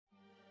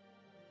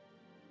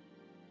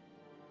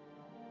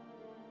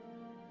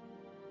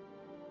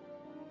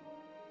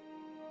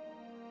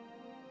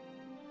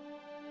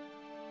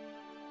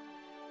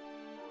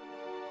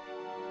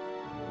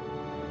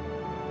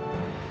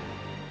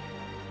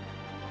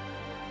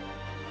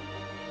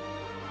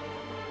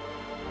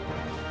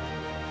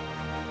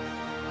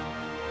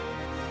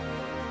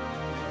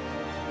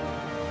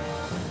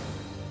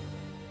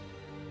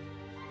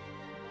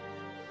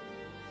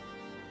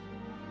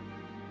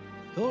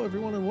Hello,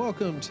 everyone, and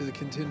welcome to the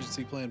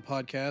Contingency Plan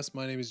Podcast.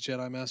 My name is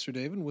Jedi Master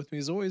Dave, and with me,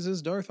 as always,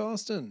 is Darth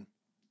Austin.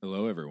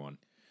 Hello, everyone.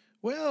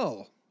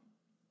 Well,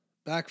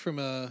 back from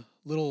a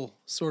little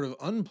sort of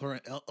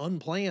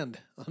unplanned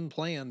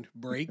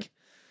break.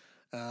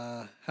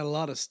 Had a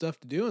lot of stuff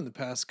to do in the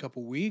past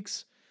couple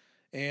weeks,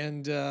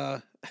 and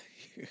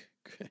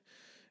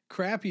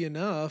crappy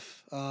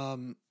enough,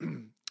 I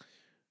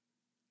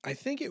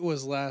think it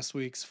was last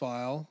week's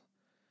file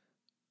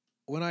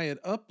when I had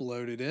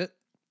uploaded it.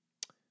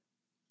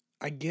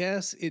 I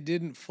guess it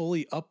didn't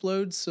fully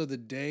upload, so the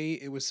day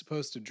it was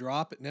supposed to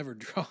drop, it never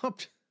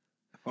dropped.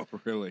 Oh,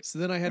 really? So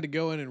then I had to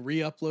go in and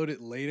re-upload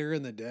it later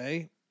in the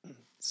day.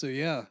 So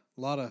yeah,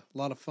 a lot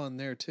of fun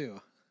there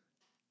too.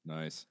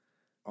 Nice.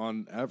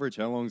 On average,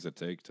 how long does it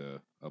take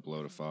to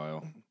upload a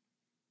file?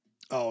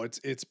 Oh,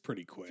 it's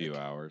pretty A quick. few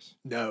hours?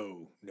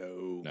 No,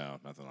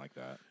 Nothing like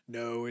that.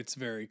 No, it's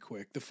very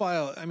quick. The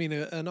file, I mean,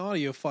 an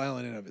audio file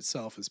in and of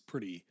itself is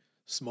pretty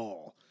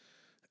small.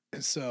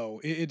 So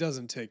it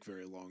doesn't take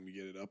very long to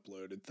get it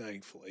uploaded,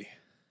 thankfully.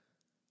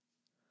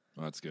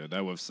 Well, that's good.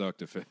 That would have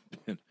sucked if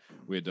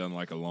we had done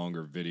like a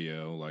longer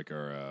video, like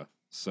our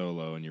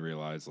solo, and you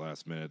realized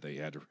last minute that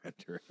you had to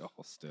render it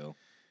all still.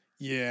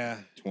 Yeah.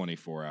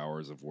 24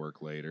 hours of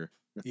work later.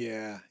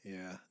 Yeah.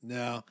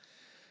 No,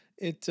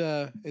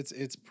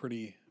 it's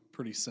pretty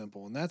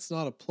simple, and that's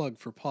not a plug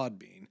for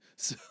Podbean.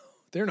 So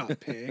they're not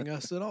paying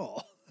us at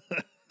all.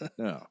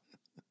 No.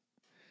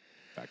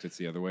 In fact, it's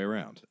the other way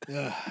around.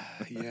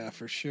 Yeah,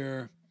 for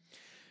sure.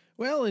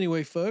 Well,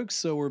 anyway, folks,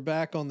 so we're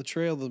back on the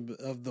trail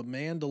of the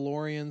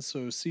Mandalorian.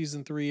 So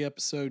season 3,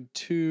 episode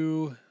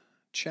 2,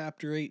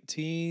 chapter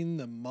 18,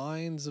 The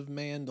Mines of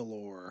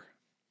Mandalore.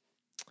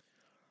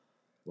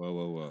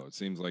 Whoa. It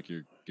seems like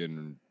you're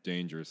getting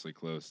dangerously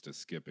close to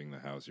skipping the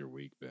How's Your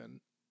Week Been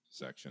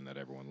section that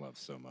everyone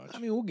loves so much. I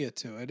mean, we'll get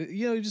to it.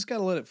 You just got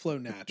to let it flow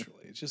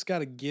naturally. It's just got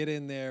to get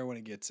in there when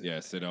it gets in.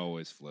 Yes, it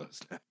always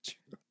flows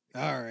naturally.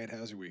 All right,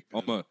 how's your week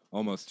been?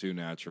 Almost too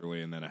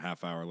naturally, and then a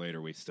half hour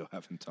later, we still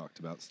haven't talked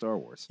about Star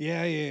Wars.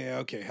 Yeah.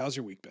 Okay, how's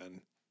your week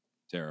been?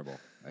 Terrible.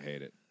 I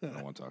hate it. I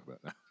don't want to talk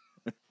about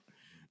that.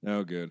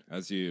 No, good.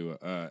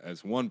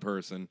 As one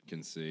person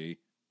can see,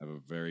 I have a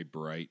very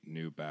bright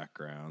new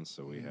background,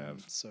 so we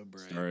have so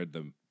bright. started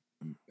the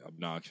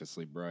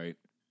obnoxiously bright.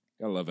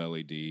 Gotta love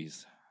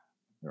LEDs.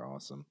 They're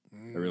awesome.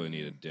 I really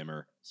need a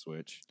dimmer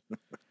switch.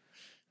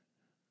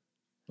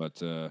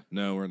 But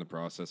no, we're in the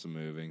process of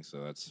moving,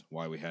 so that's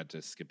why we had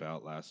to skip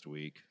out last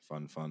week.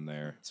 Fun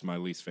there. It's my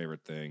least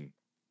favorite thing,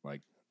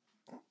 like,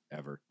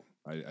 ever.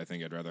 I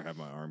think I'd rather have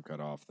my arm cut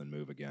off than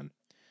move again.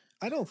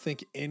 I don't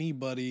think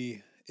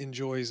anybody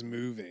enjoys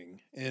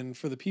moving, and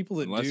for the people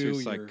that Unless do,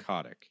 you're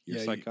psychotic. You're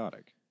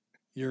psychotic.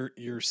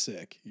 You're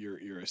sick.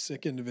 You're a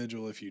sick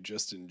individual if you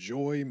just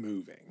enjoy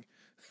moving.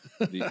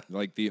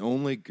 The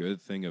only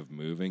good thing of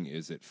moving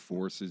is it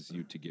forces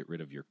you to get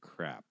rid of your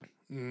crap.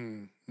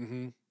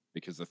 Mm-hmm.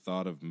 Because the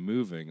thought of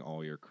moving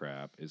all your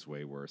crap is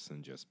way worse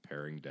than just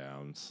paring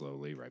down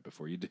slowly right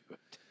before you do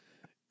it.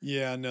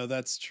 Yeah, no,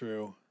 that's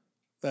true.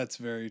 That's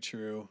very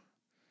true.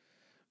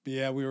 But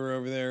yeah, we were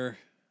over there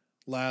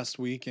last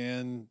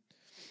weekend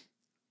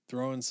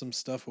throwing some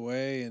stuff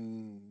away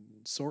and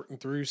sorting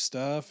through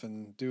stuff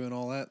and doing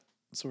all that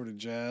sort of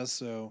jazz.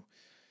 So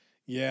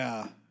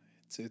yeah,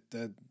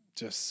 that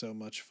just so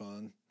much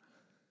fun.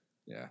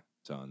 Yeah,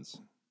 tons.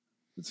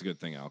 It's a good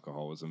thing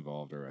alcohol was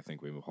involved, or I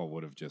think we all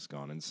would have just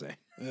gone insane.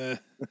 Yeah,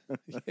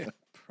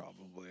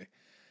 probably.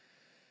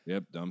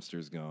 Yep,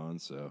 dumpster's gone,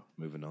 so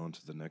moving on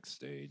to the next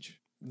stage.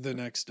 The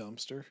next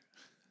dumpster?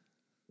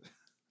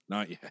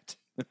 Not yet.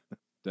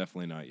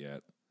 Definitely not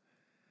yet.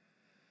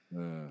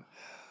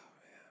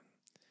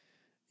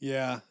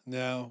 Yeah,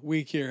 no,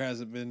 week here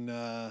hasn't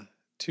been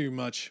too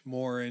much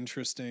more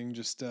interesting.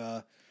 Just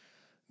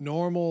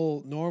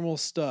normal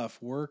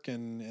stuff, work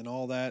and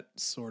all that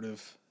sort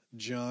of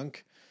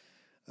junk.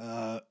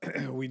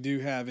 We do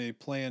have a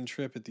planned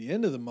trip at the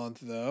end of the month,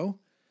 though,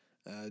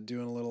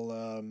 doing a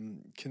little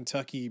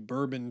Kentucky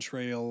Bourbon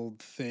Trail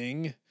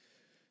thing.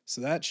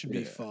 So that should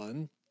be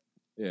fun.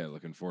 Yeah,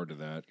 looking forward to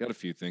that. Got a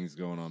few things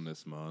going on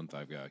this month.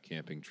 I've got a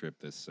camping trip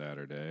this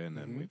Saturday, and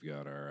then we've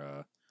got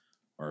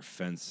our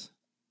fence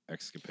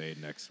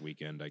escapade next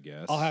weekend, I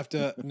guess. I'll have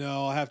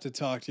to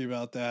talk to you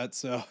about that.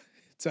 So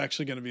it's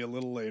actually going to be a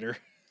little later.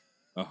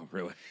 Oh,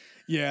 really?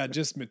 Yeah,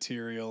 just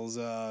materials.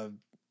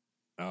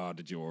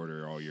 Did you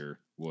order all your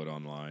wood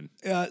online?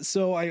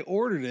 So I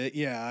ordered it.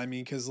 Yeah, I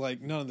mean, because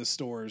like none of the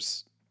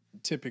stores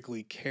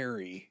typically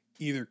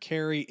either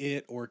carry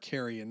it or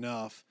carry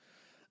enough.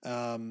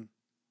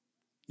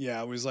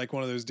 Yeah, it was like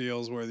one of those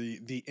deals where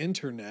the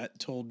internet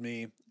told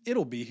me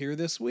it'll be here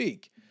this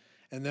week,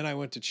 and then I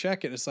went to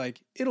check it. It's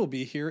like it'll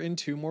be here in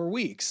 2 more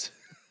weeks.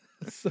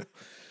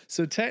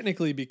 So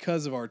technically,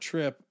 because of our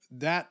trip,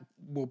 that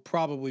will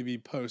probably be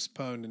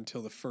postponed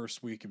until the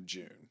first week of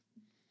June.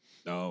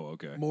 Oh,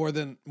 okay. More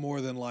than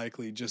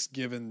likely, just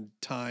given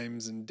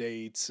times and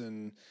dates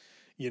and,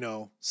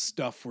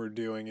 stuff we're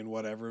doing and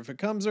whatever. If it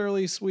comes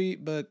early,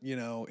 sweet, but,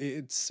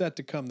 it's set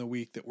to come the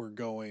week that we're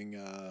going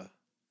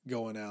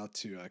going out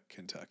to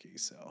Kentucky.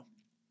 So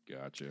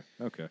Gotcha.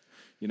 Okay.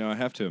 I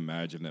have to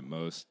imagine that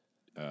most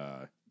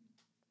uh,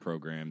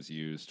 programs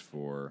used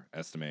for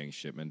estimating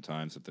shipment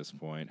times at this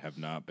point have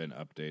not been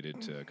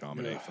updated to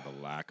accommodate for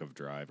the lack of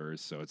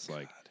drivers. So it's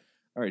like,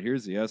 all right,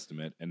 here's the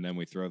estimate, and then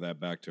we throw that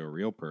back to a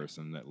real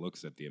person that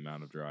looks at the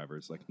amount of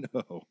drivers. Like,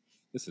 no,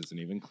 this isn't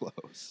even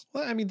close.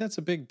 well, I mean that's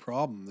a big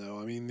problem though.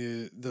 I mean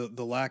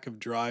the lack of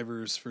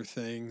drivers for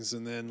things,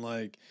 and then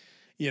like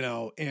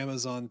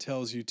Amazon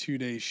tells you 2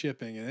 day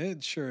shipping, and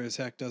it sure as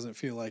heck doesn't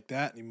feel like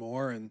that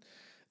anymore. And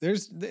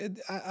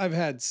I've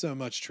had so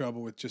much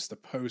trouble with just the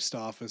post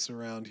office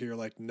around here,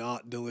 like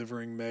not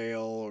delivering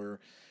mail, or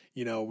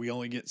we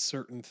only get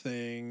certain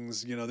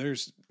things.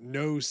 There's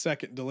no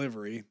second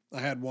delivery.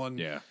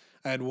 Yeah.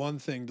 I had one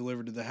thing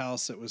delivered to the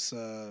house that was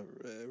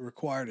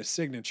required a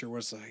signature.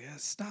 Was like, yeah,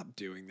 stop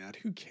doing that.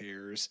 Who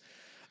cares?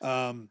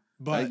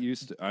 But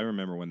I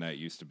remember when that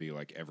used to be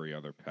like every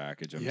other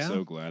package. I'm yeah,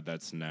 so glad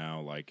that's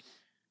now like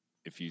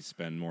if you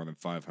spend more than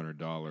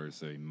 $500,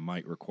 they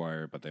might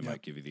require it, but they yep.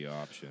 might give you the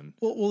option.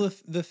 Well,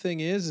 the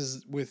thing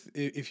is with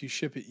if you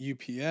ship at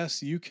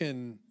UPS, you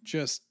can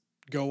just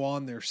go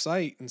on their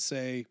site and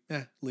say,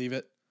 leave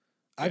it.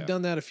 I've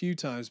done that a few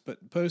times,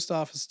 but post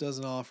office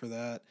doesn't offer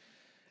that.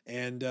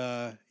 And,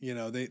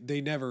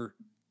 they never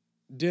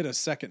did a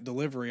second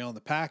delivery on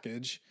the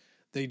package.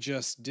 They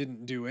just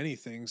didn't do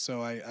anything.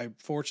 So I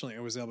fortunately,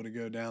 I was able to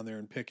go down there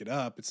and pick it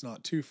up. It's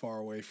not too far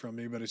away from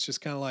me, but it's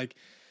just kind of like,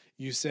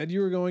 you said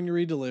you were going to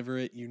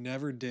redeliver it. You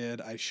never did.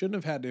 I shouldn't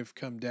have had to have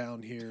come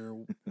down here,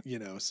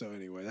 So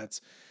anyway,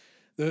 that's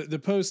the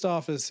post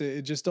office.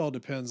 It just all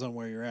depends on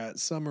where you're at.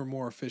 Some are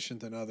more efficient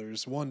than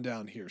others. One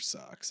down here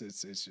sucks.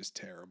 It's just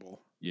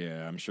terrible.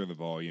 Yeah, I'm sure the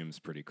volume's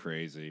pretty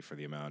crazy for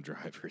the amount of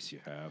drivers you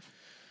have.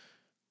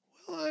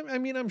 Well, I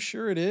mean, I'm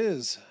sure it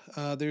is.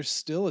 There's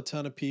still a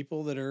ton of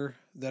people that are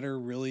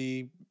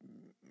really,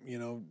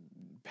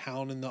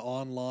 pounding the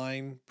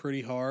online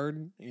pretty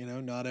hard.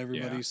 Not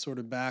everybody's sort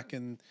of back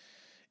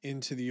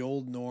into the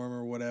old norm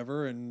or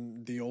whatever,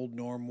 and the old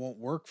norm won't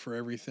work for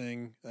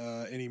everything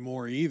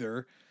anymore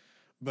either.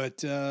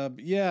 But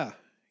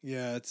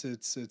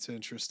it's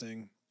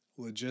interesting.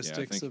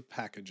 Logistics of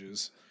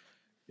packages.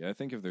 Yeah, I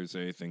think if there's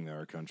anything that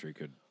our country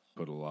could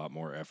put a lot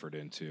more effort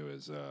into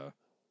is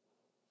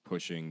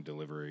pushing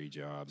delivery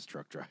jobs,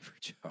 truck driver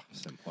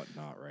jobs, and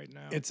whatnot right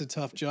now. It's a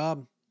tough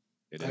job.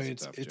 It is a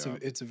tough job.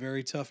 It's a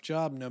very tough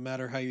job, no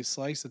matter how you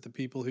slice it. The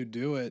people who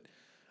do it,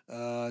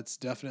 it's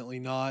definitely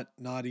not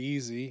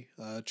easy.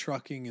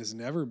 Trucking has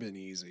never been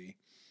easy.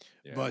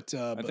 Yeah. But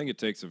I think it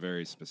takes a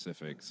very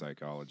specific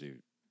psychology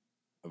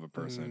of a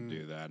person to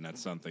do that, and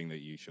that's something that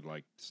you should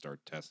like start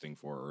testing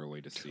for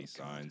early to see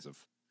signs of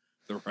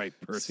the right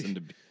person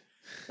to be.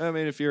 I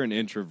mean, if you're an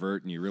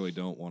introvert and you really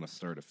don't want to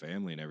start a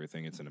family and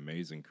everything, it's an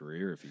amazing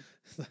career. If you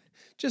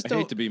I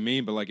hate to be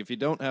mean, but like if you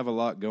don't have a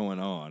lot going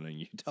on and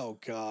you oh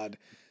God,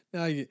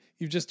 now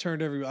you've just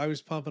turned I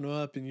was pumping them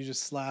up and you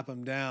just slap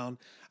them down.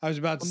 I was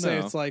about to say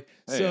it's like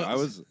I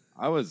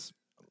was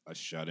a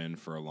shut in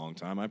for a long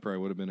time. I probably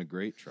would have been a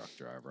great truck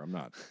driver. I'm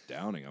not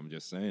downing. I'm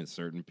just saying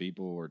certain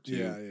people are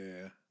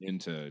too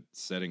into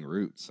setting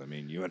routes. I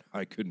mean, you and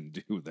I couldn't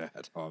do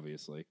that,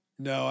 obviously.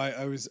 No,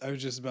 I was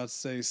just about to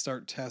say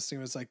start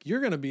testing. It's like, you're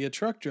going to be a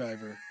truck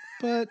driver,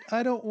 but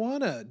I don't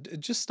want to.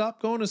 Just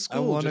stop going to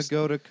school. I want to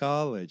go to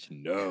college.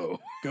 No.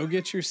 Go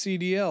get your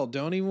CDL.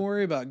 Don't even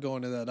worry about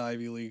going to that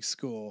Ivy League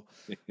school.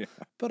 Yeah.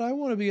 But I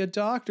want to be a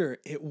doctor.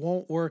 It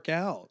won't work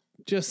out.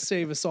 Just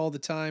save us all the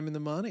time and the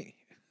money.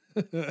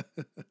 God,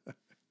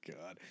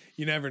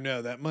 you never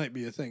know. That might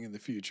be a thing in the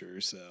future.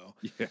 So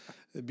yeah,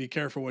 be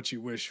careful what you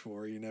wish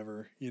for. You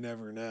never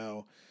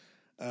know.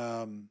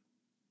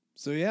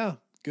 So yeah,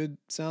 good.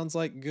 Sounds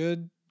like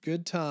good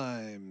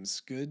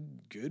times.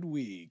 Good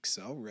weeks.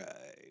 All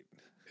right.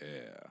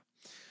 Yeah.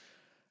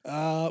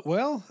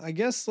 Well, I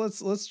guess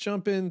let's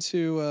jump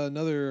into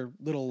another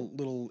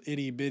little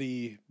itty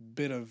bitty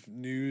bit of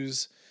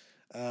news.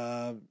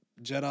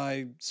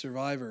 Jedi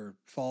Survivor,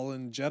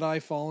 Fallen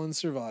Jedi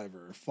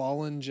Survivor,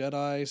 Fallen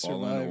Jedi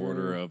Survivor. Fallen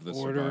Order of the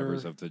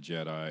Survivors of the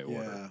Jedi Order.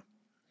 Yeah.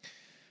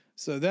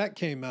 So that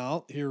came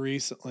out here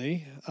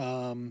recently.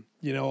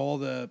 All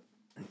the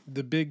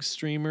big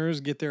streamers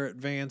get their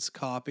advanced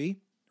copy,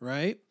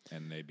 right?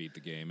 And they beat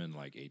the game in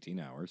like 18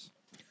 hours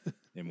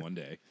in one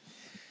day.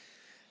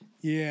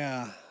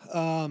 Yeah.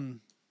 I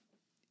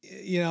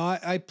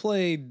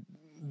played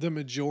the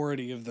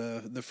majority of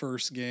the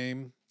first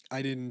game.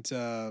 I didn't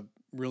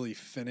really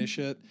finish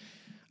it.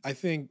 I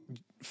think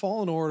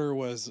Fallen Order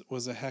was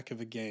a heck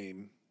of a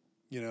game,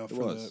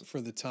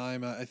 for the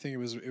time. I think it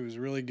was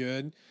really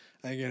good.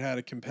 I think it had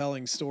a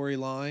compelling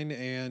storyline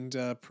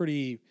and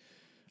pretty,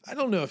 I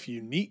don't know if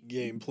unique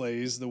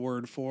gameplay is the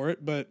word for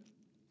it, but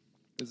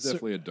it's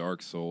definitely a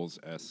Dark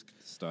Souls-esque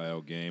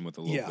style game with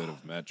a little bit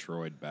of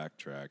Metroid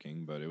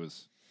backtracking, but it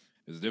was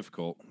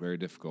difficult, very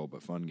difficult,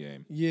 but fun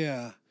game.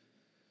 Yeah.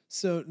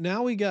 So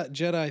now we got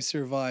Jedi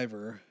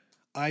Survivor.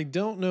 I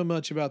don't know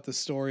much about the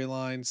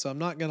storyline, so I'm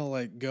not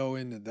gonna go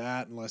into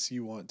that unless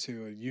you want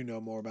to. You know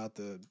more about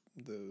the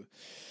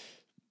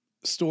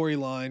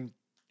storyline,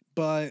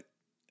 but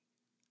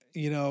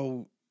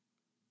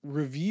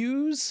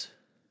reviews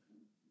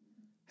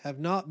have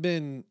not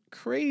been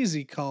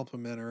crazy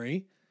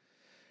complimentary,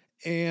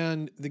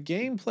 and the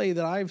gameplay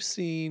that I've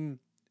seen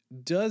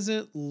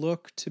doesn't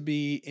look to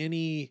be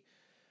any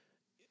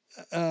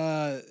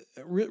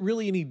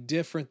really any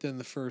different than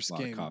the first A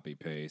lot game. of copy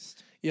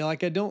paste. Yeah,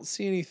 like I don't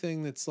see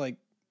anything that's like,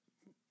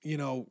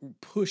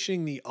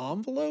 pushing the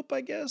envelope,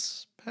 I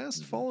guess,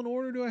 past Fallen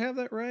Order. Do I have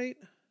that right?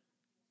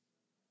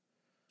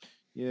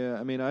 Yeah,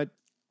 I mean, I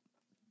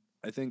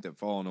think that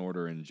Fallen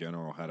Order in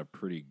general had a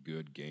pretty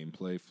good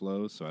gameplay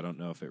flow, so I don't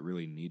know if it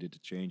really needed to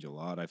change a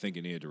lot. I think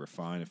it needed to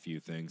refine a few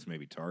things,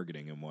 maybe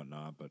targeting and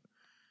whatnot, but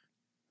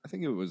I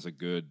think it was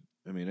it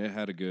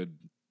had a good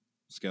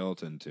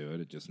skeleton to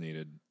it. It just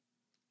needed,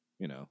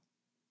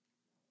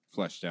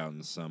 fleshed out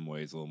in some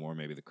ways a little more,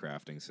 maybe the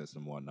crafting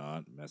system,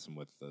 whatnot, messing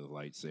with the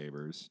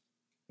lightsabers,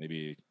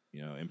 maybe,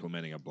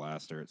 implementing a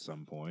blaster at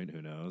some point,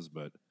 who knows,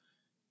 but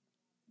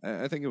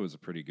I think it was a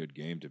pretty good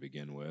game to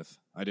begin with.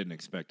 I didn't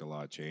expect a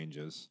lot of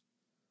changes,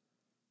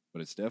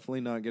 but it's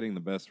definitely not getting the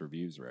best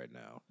reviews right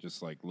now.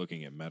 Just like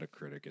looking at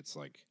Metacritic, it's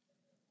like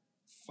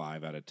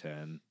 5 out of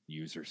 10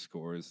 user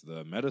scores.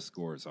 The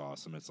Metascore is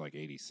awesome. It's like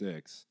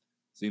 86.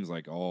 Seems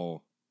like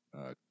all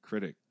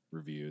critic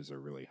reviews are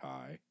really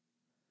high.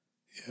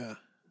 Yeah.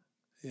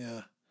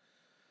 Yeah.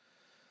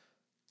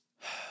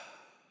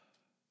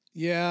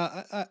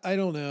 Yeah, I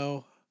don't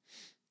know.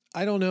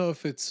 I don't know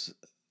if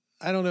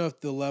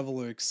the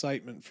level of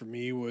excitement for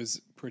me was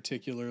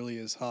particularly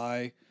as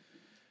high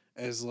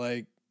as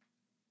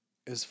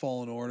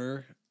Fallen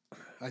Order.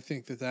 I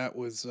think that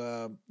was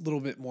a little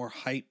bit more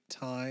hype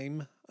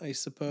time, I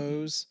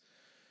suppose.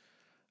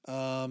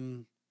 But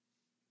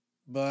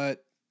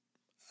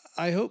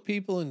I hope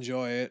people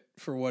enjoy it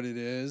for what it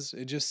is.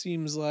 It just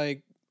seems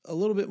like a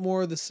little bit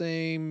more of the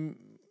same,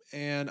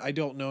 and I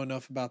don't know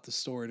enough about the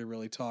story to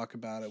really talk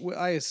about it.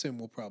 I assume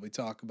we'll probably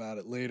talk about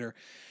it later.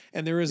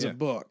 And there is a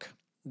book.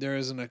 There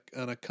is an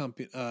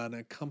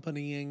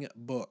accompanying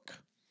book,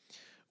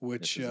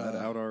 which is that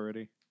out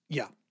already?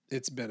 Yeah,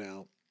 it's been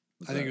out.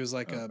 I think it was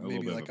like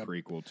maybe like a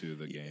prequel to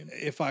the game,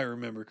 if I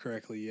remember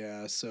correctly.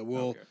 Yeah, so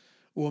we'll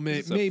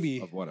it's maybe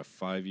a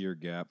 5-year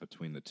gap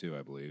between the two,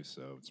 I believe.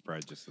 So it's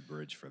probably just the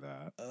bridge for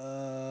that.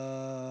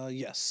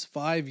 Yes,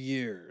 5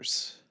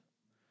 years.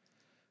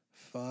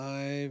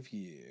 5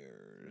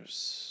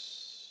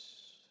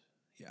 years.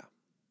 Yeah.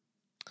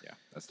 Yeah,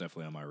 that's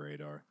definitely on my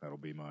radar. That'll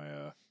be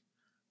my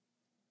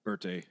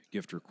birthday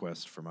gift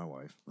request for my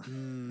wife.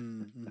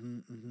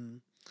 Maybe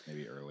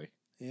early.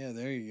 Yeah,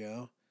 there you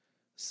go.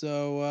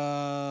 So,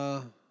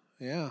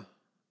 yeah.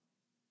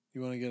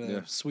 You want to get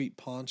a sweet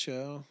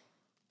poncho?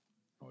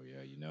 Oh,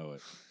 yeah, you know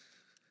it.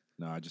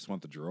 No, I just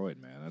want the droid,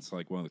 man. That's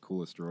like one of the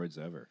coolest droids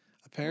ever.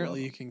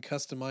 Apparently, you can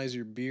customize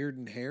your beard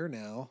and hair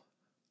now.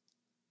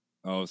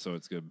 Oh, so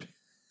it's good.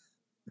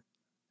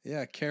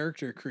 Yeah,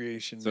 character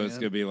creation, So it's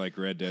going to be like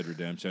Red Dead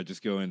Redemption. I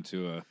just go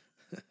into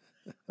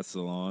a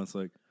salon. It's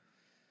like,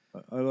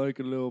 I like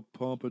a little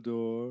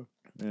pompadour,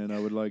 and I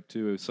would like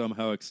to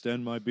somehow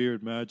extend my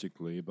beard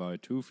magically by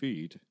 2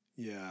 feet.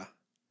 Yeah.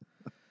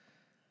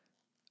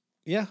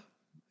 Yeah,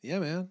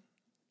 man.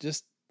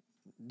 Just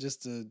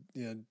a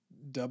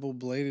double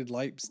bladed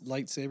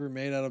lightsaber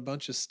made out of a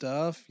bunch of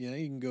stuff. You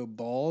can go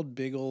bald,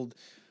 big old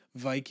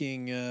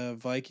Viking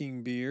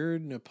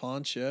beard and a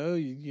poncho.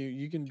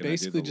 You can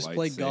basically just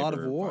play God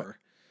of War.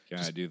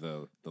 I do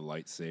the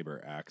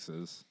lightsaber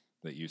axes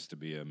that used to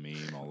be a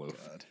meme all over?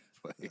 God,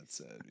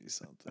 that'd be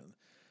something. I'm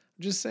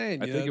just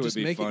saying, I think it would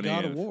be make funny it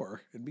God of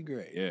War. It'd be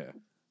great. Yeah.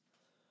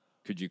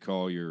 Could you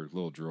call your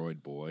little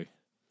droid boy?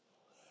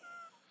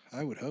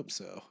 I would hope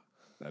so.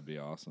 That'd be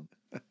awesome.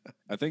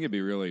 I think it'd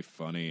be really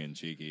funny and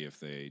cheeky if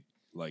they,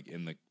 like,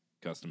 in the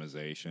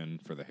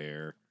customization for the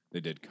hair,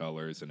 they did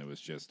colors and it was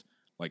just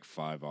like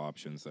 5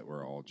 options that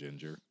were all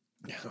ginger.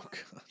 Oh,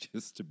 God.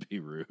 Just to be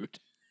rude.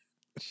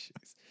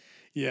 Jeez.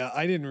 Yeah,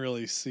 I didn't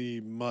really see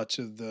much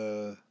of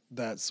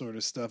that sort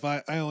of stuff.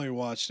 I only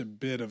watched a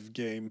bit of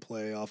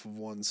gameplay off of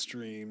one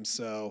stream,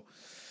 so.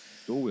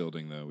 Dual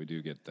wielding, though, we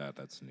do get that.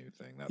 That's a new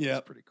thing. That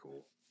was pretty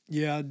cool.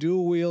 Yeah,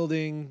 dual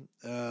wielding,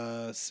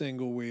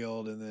 single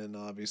wield, and then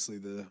obviously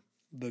the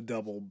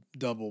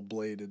double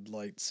bladed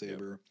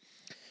lightsaber.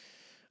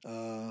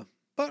 Yep.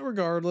 But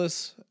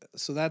regardless,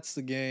 so that's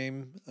the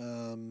game.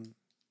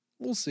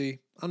 We'll see.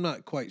 I'm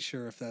not quite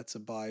sure if that's a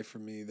buy for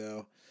me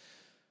though.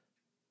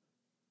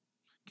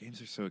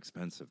 Games are so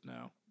expensive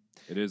now.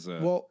 It is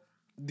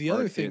the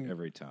other thing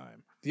every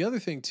time. The other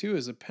thing too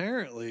is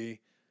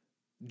apparently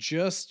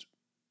just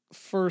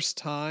first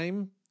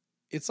time.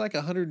 It's like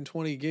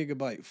 120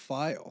 gigabyte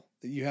file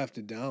that you have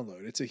to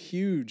download. It's a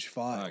huge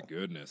file. My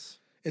goodness.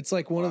 It's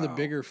like one of the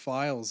bigger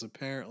files,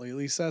 apparently. At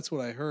least that's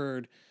what I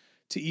heard,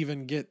 to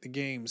even get the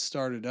game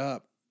started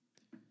up.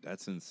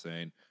 That's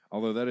insane.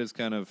 Although that is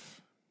kind of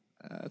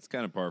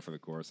par for the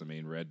course. I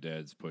mean, Red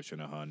Dead's pushing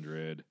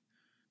 100.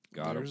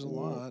 There's a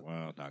lot.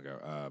 Well, not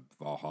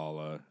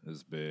Valhalla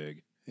is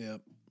big. Yep.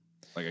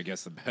 Like, I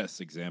guess the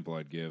best example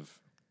I'd give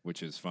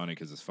which is funny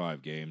because it's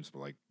 5 games, but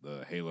like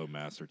the Halo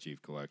Master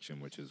Chief Collection,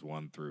 which is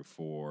 1 through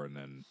 4, and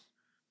then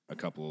a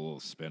couple of little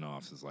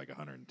spin-offs is like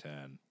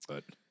 110.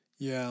 But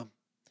Yeah.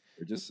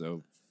 they're just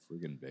so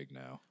friggin' big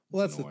now.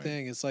 Well, It's that's the annoying.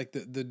 thing. It's like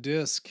the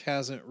disc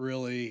hasn't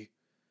really,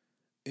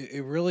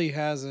 it really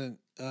hasn't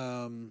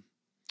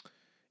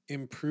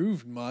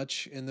improved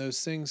much, and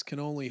those things can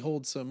only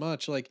hold so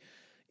much. Like,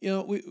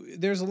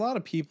 there's a lot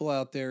of people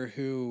out there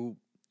who,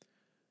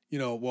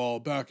 well,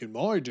 back in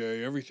my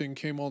day, everything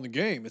came on the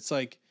game. It's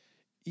like,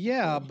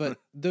 yeah, Well, but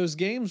those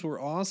games were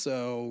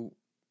also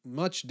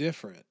much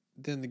different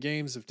than the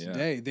games of yeah.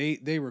 today. They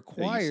Yeah, you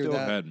require still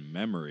that. had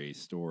memory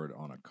stored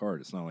on a card.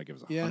 It's not like it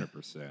was Yeah.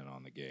 100%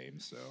 on the game.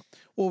 So,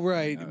 Well, I mean,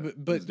 right, it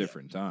was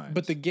different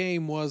but the times.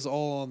 game was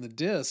all on the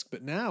disc.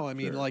 But now, I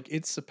mean, Sure. like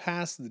it's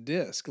surpassed the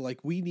disc.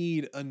 Like we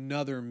need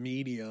another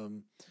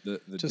medium The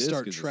to disc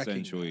start is trekking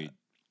that. essentially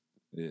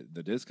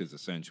the disc is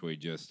essentially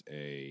just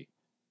a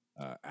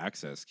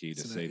access key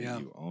to say that Yeah,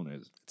 you own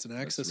it. it's an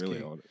That's access really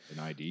key. all an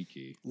ID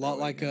key, Lot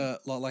really. like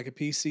And a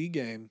PC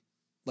game,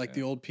 like yeah,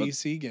 the old but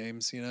PC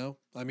games.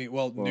 I mean,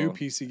 well, new well,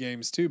 PC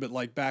games too. But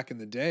like back in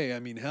the day, I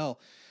mean, hell,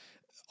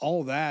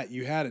 all that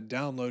you had a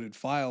downloaded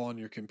file on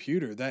your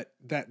computer.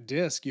 That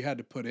disc you had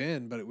to put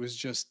in, but it was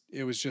just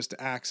to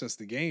access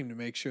the game to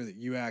make sure that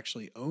you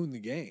actually own the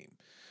game.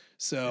 yeah.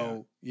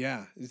 So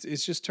yeah,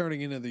 it's just turning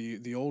into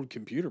the old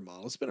computer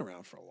model. It's been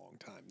around for a long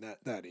time.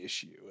 That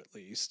issue at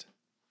least.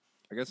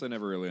 I guess I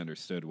never really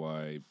understood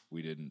why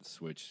we didn't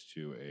switch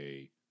to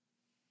a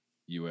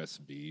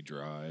USB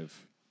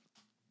drive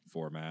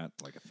format,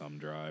 like a thumb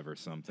drive or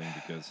something,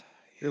 because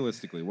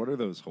realistically, what are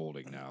those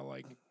holding now?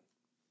 Like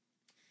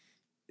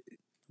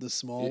The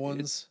small it's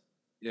ones.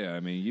 yeah, I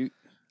mean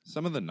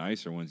some of the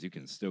nicer ones you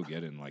can still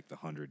get in like the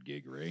 100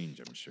 gig range,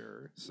 I'm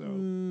sure. So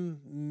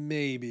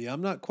Maybe.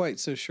 I'm not quite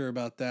so sure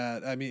about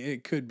that. I mean,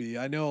 it could be.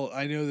 I know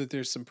that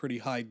there's some pretty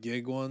high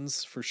gig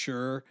ones for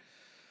sure,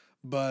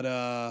 but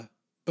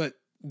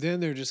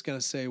then they're just going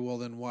to say, "Well,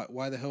 then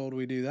why the hell would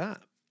we do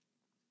that?"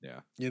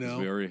 yeah, You because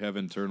we know? already have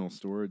internal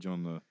storage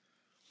on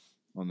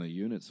the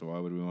unit, so why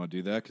would we want to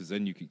do that? Because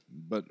then you can.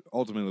 But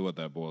ultimately, what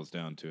that boils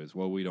down to is,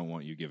 well, we don't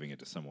want you giving it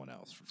to someone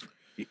else for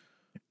free.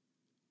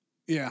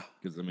 Yeah.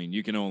 Because I mean,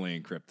 you can only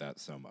encrypt that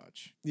so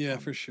much Yeah, on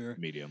for sure.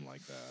 medium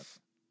like that.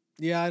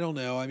 Yeah, I don't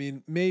know. I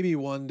mean, maybe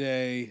one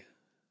day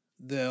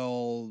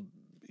they'll,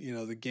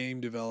 the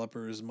game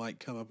developers might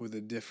come up with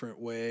a different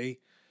way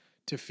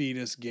to feed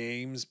us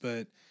games,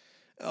 but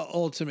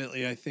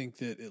ultimately, I think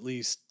that at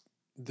least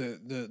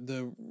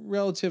the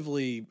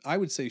relatively, I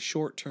would say,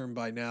 short term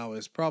by now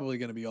is probably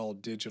going to be all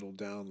digital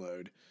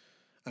download.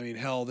 I mean,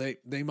 hell, they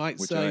might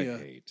Which sell I you.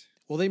 hate.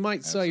 Well, they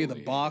might sell you the Absolutely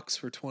hate it. box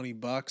for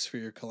 $20 for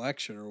your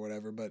collection or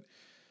whatever, but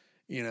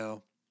you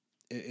know,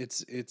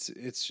 it's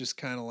just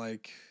kind of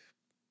like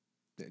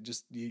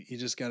you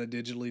just got to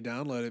digitally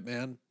download it,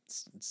 man.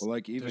 Well,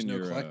 like There's no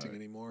collecting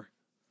anymore.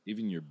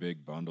 even your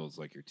big bundles,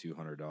 like your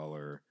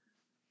 $200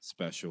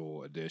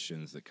 special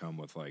editions that come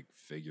with like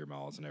figure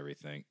models and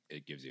everything,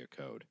 it gives you a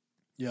code.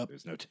 Yep.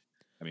 There's no.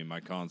 I mean, my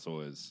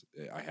console is.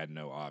 I had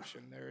no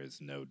option. There is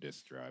no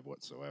disk drive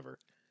whatsoever.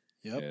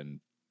 Yep. And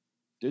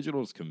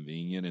digital is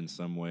convenient in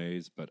some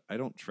ways, but I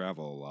don't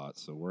travel a lot,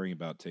 so worrying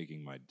about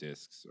taking my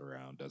discs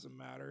around doesn't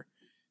matter.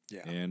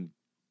 Yeah. And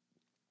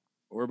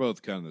we're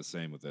both kind of the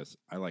same with this.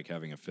 I like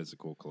having a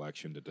physical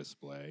collection to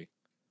display.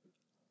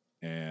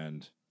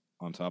 And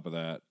on top of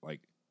that, like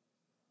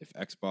if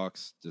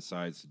Xbox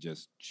decides to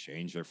just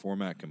change their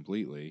format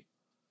completely,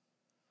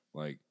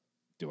 like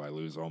do I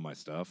lose all my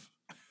stuff?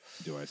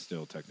 Do I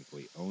still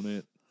technically own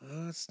it?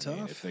 That's I mean,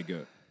 tough.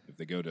 if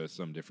they go to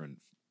some different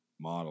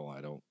model,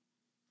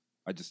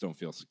 I just don't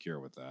feel secure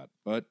with that.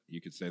 But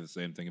you could say the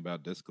same thing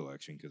about disc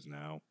collection because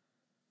now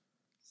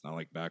it's not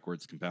like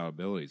backwards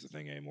compatibility is a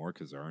thing anymore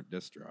because there aren't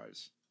disc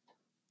drives.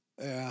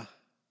 Yeah.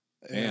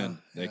 Yeah. And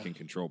they Yeah. can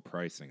control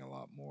pricing a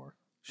lot more.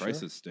 Sure.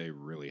 Prices stay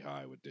really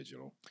high with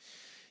digital.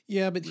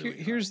 Yeah, but Really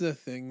here's high. the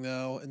thing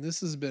though, and this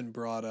has been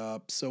brought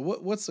up. So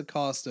what's the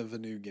cost of a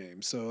new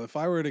game? So if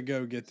I were to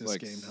go get It's this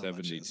like game, how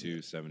much is it?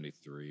 72,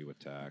 73 with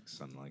tax,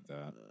 something like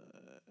that.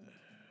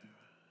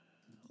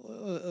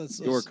 Your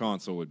Let's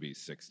console would be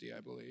 60, I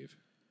believe,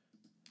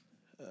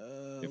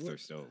 if let, they're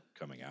still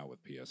coming out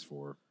with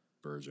PS4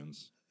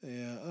 versions.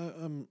 yeah,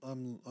 I'm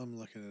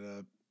looking it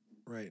up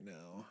right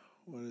now.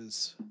 What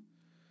is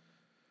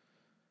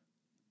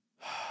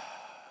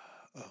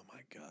Oh my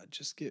god,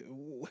 just get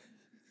oh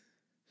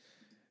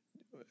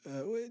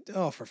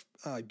for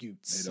you They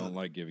son don't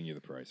like giving you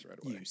the price right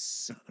away. you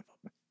son of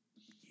a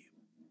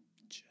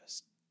you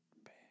just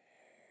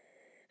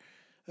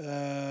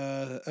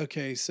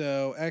okay,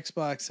 so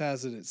Xbox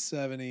has it at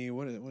 70.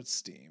 What's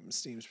Steam?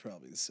 Steam's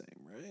probably the same,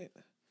 right?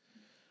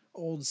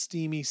 Old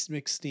Steamy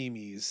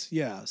McSteamies.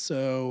 Yeah,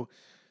 so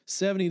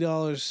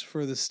 $70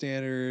 for the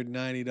standard,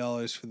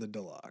 $90 for the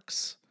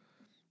deluxe.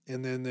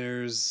 And then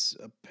there's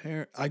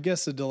I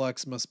guess the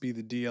deluxe must be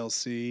the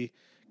DLC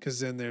cuz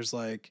then there's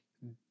like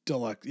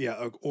deluxe,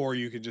 yeah, or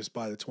you could just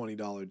buy the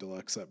 $20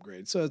 deluxe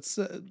upgrade. So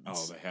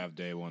Oh, they have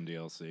day one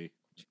DLC.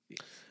 Jeez.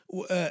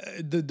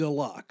 The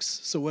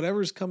deluxe. So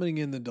whatever's coming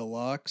in the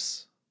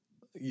deluxe,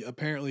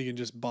 apparently you can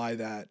just buy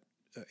that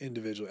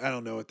individually. I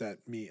don't know what that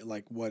mean,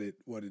 like what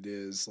it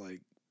is.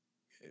 Like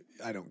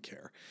I don't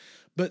care.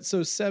 But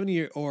so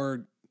 70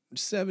 or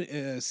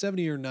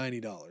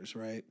 $90,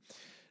 right?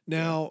 Yeah.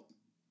 Now,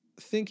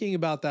 thinking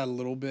about that a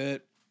little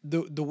bit,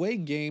 the way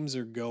games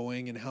are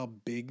going and how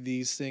big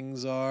these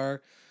things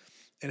are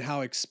and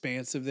how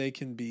expansive they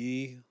can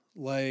be,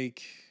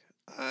 like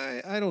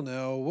I don't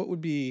know, what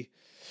would be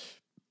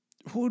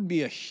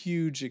a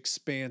huge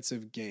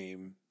expansive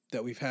game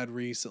that we've had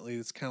recently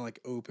that's kind of like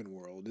open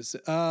world? Is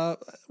it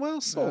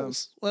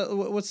Souls.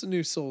 What's the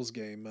new Souls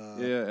game?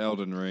 Yeah,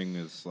 Elden Ring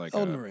is like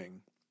Elden a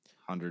Ring.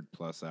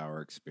 100+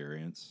 hour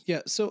experience.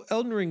 Yeah, so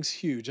Elden Ring's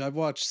huge. I've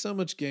watched so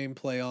much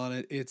gameplay on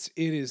it. It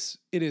is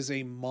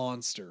a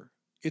monster.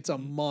 It's a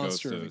Ghost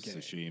monster of of a game.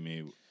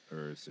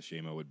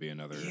 Tsushima would be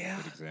another Yeah.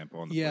 good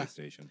example on the Yeah.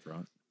 PlayStation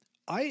front.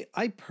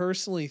 I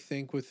personally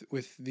think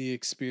with the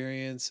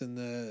experience and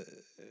the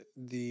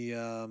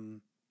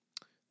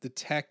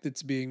tech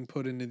that's being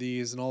put into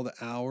these and all the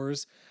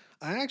hours,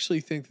 I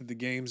actually think that the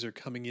games are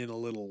coming in a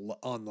little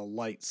on the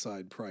light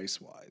side price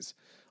wise.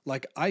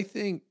 Like I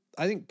think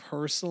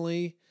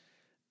personally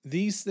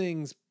these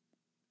things,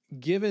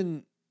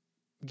 given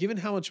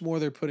how much more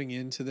they're putting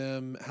into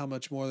them, how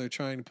much more they're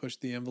trying to push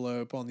the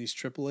envelope on these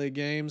AAA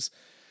games,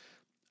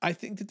 I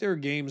think that there are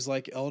games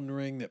like Elden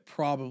Ring that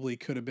probably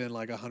could have been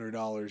like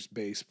 $100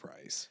 base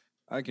price.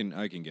 I can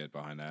get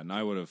behind that, and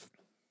I would have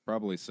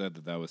probably said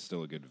that was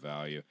still a good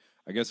value.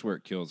 I guess where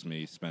it kills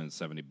me spending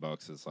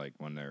 $70 is like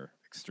when they're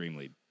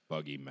extremely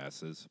buggy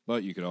messes.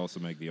 But you could also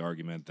make the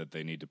argument that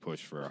they need to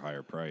push for a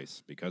higher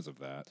price because of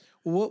that.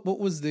 What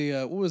was the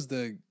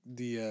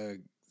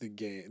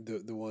game,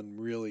 the one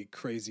really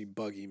crazy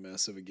buggy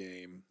mess of a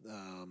game?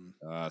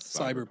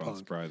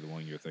 Cyberpunk's probably the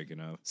one you're thinking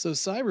of. So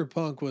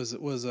Cyberpunk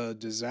was a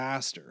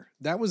disaster.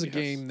 That was a Yes.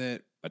 game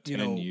that A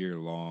 10-year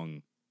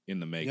long in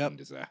the making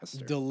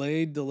disaster.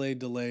 Delayed.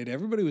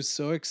 Everybody was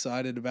so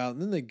excited about it,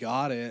 and then they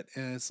got it,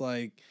 and it's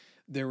like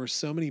there were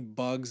so many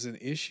bugs and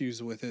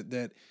issues with it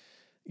that,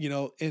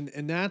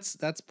 and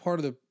that's part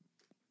of the,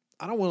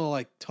 I don't want to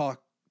like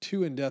talk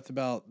too in depth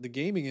about the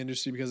gaming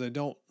industry because I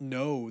don't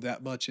know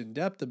that much in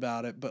depth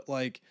about it, but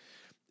like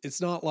it's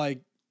not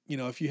like,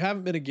 if you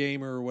haven't been a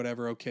gamer or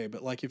whatever, okay,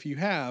 but like if you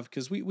have,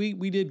 because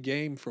we did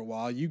game for a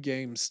while, you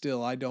game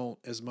still, I don't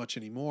as much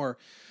anymore.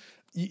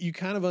 You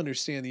kind of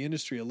understand the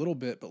industry a little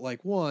bit, but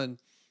like I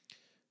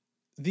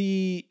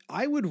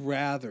would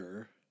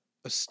rather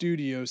a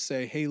studio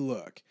say, hey,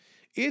 look,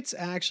 it's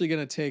actually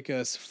going to take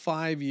us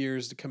 5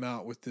 years to come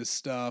out with this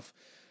stuff.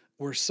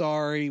 We're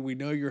sorry. We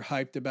know you're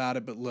hyped about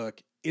it, but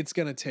look, it's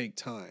going to take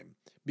time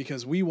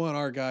because we want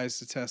our guys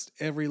to test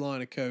every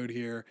line of code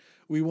here.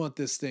 We want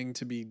this thing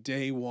to be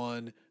day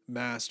one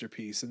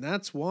masterpiece. And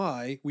that's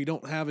why we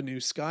don't have a new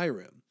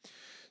Skyrim.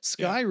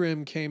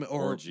 Skyrim came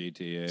or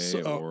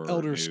GTA or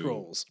Elder new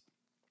Scrolls.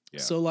 Yeah.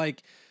 So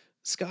like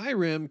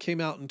Skyrim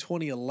came out in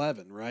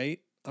 2011,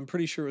 right? I'm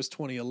pretty sure it was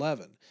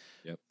 2011.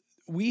 Yep.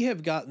 We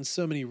have gotten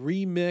so many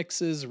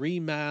remixes,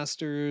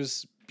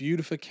 remasters,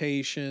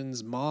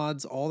 beautifications,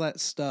 mods, all that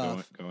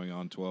stuff. Going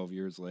on 12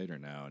 years later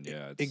now, and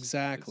yeah,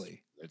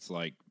 exactly. It's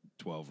like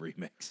 12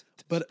 remakes.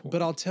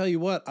 But I'll tell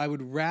you what, I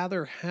would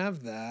rather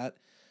have that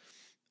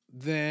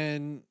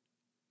than,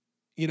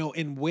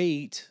 and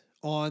wait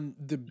on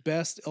the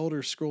best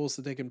Elder Scrolls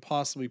that they can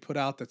possibly put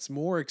out that's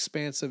more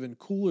expansive and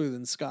cooler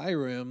than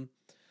Skyrim.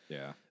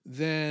 Yeah.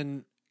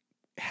 Than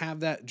have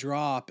that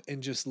drop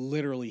and just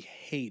literally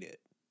hate it.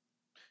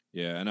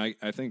 Yeah, and I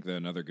think that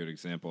another good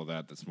example of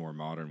that's more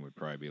modern would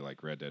probably be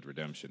like Red Dead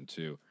Redemption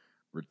 2.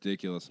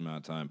 Ridiculous amount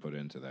of time put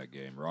into that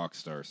game.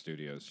 Rockstar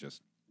Studios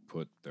just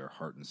put their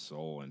heart and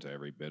soul into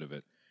every bit of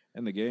it.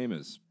 And the game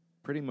is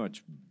pretty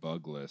much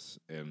bugless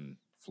and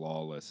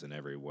flawless in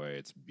every way.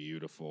 It's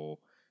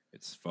beautiful.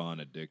 It's fun,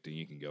 addicting.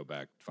 You can go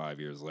back 5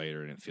 years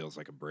later and it feels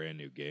like a brand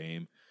new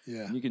game.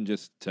 Yeah. And you can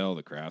just tell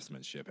the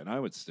craftsmanship. And I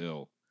would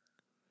still,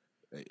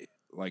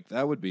 like,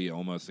 that would be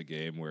almost a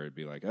game where it'd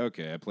be like,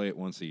 okay, I play it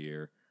once a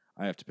year.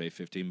 I have to pay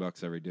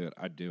 $15 every do it.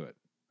 I'd do it.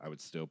 I would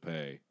still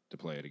pay to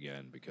play it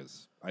again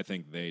because I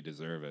think they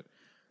deserve it.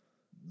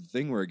 The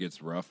thing where it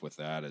gets rough with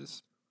that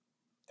is,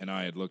 and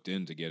I had looked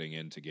into getting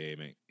into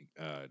gaming,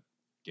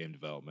 game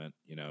development,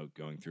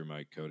 going through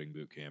my coding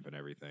boot camp and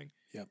everything.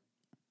 Yep.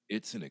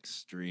 It's an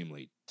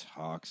extremely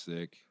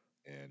toxic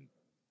and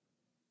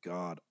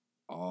god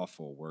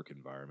awful work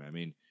environment. I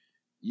mean,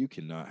 you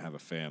cannot have a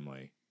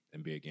family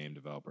and be a game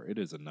developer. It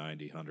is a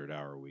 90,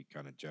 100-hour a week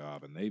kind of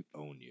job, and they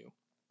own you.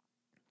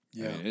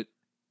 Yeah. I mean,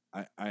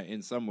 I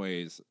in some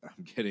ways,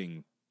 I'm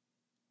getting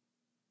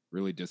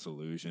really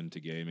disillusioned to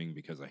gaming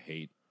because I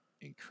hate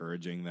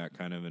encouraging that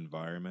kind of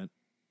environment.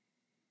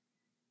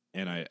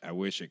 And I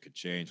wish it could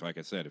change. Like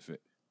I said, if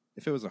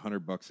it was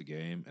 $100 a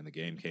game and the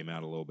game came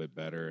out a little bit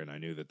better and I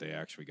knew that they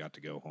actually got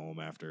to go home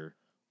after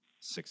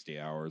 60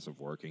 hours of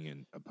working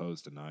and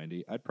opposed to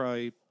 90, I'd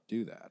probably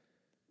do that.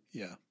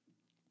 Yeah.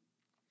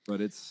 But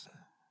it's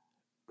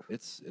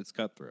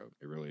cutthroat.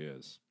 It really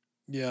is.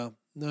 Yeah,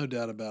 no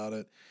doubt about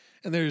it.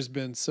 And there's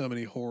been so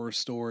many horror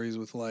stories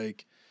with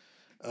like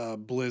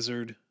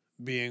Blizzard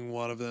being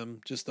one of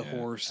them. Just the Yeah,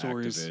 horror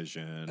stories.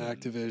 Activision and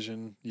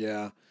Activision,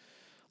 yeah.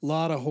 A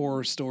lot of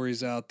horror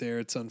stories out there.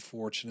 It's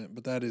unfortunate,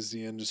 but that is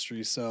the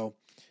industry. So,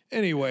 yeah,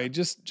 anyway,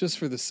 just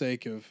for the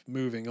sake of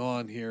moving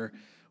on here,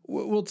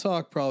 we'll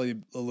talk probably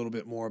a little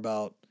bit more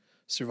about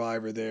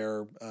Survivor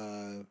there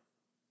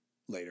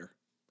later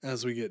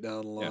as we get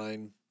down the yeah,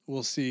 line.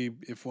 We'll see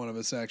if one of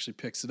us actually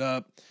picks it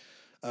up.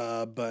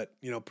 But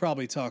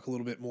probably talk a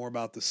little bit more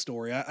about the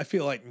story. I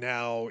feel like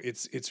now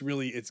it's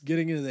really it's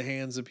getting into the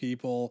hands of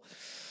people,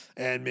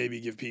 and maybe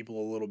give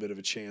people a little bit of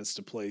a chance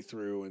to play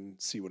through and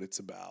see what it's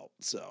about.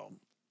 So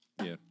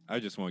yeah. I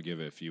just want to give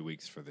it a few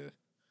weeks for the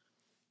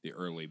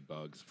early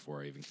bugs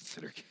before I even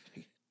consider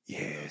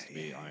getting those to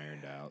be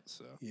ironed out.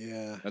 So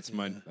yeah, that's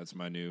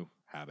my new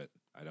habit.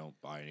 I don't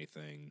buy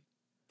anything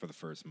for the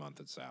first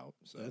month it's out.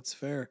 So that's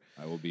fair.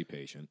 I will be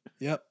patient.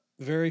 Yep,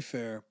 very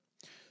fair.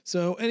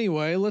 So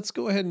anyway, let's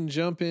go ahead and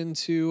jump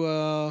into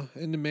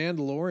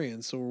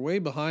Mandalorian. So we're way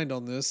behind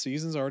on this.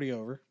 Season's already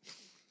over.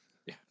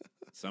 Yeah.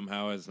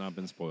 Somehow it's not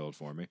been spoiled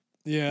for me.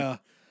 Yeah.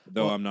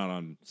 Though Well, I'm not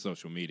on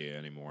social media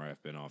anymore.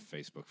 I've been off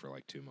Facebook for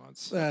like 2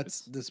 months. So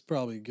that's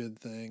probably a good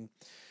thing.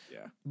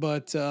 yeah.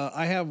 But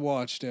I have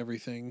watched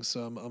everything,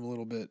 so I'm a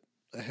little bit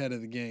ahead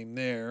of the game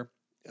there.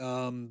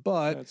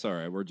 But That's all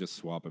right. We're just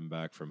swapping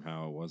back from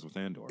how it was with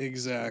Andor.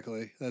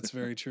 exactly, that's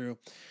very true.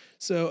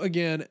 So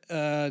again,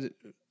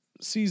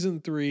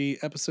 season 3,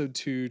 episode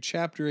 2,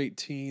 chapter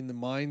 18, The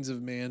Mines of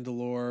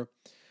Mandalore.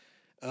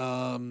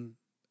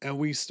 And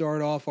we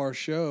start off our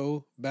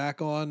show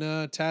back on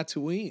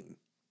Tatooine.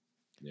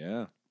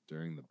 Yeah.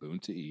 During the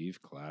Boonta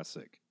Eve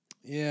Classic.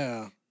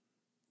 Yeah,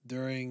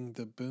 during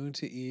the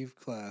Boonta Eve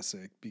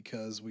Classic,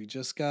 because we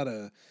just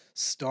gotta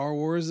Star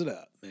Wars it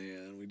up,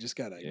 man. We just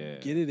gotta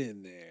get it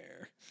in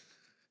there.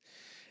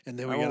 And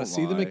then we gotta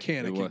see the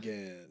mechanic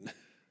again.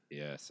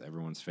 Yes,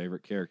 everyone's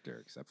favorite character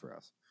except for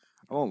us.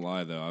 I won't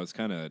lie though, I was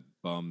kind of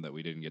bummed that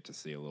we didn't get to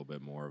see a little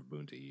bit more of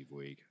Boonta Eve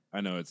Week.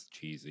 I know it's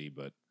cheesy,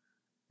 but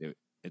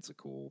it's a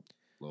cool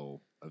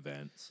little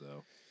event.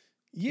 So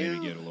Yeah.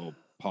 maybe get a little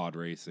pod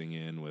racing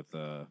in with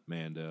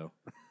Mando.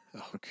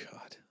 Oh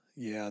God.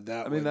 Yeah,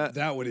 that I mean,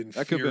 would infuriate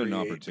that could be an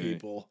opportunity.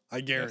 people.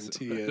 I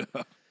guarantee it.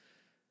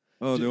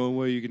 Oh, the only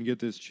way you can get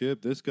this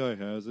chip, this guy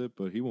has it,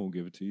 but he won't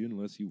give it to you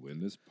unless you win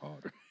this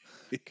pod.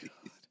 God.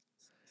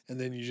 And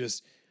then you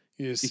just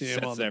He see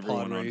him on sets the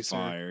everyone pod on racer.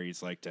 fire.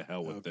 He's like, to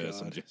hell with this.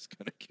 God. I'm just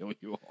gonna kill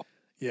you all.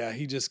 Yeah,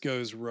 he just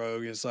goes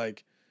rogue. It's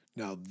like,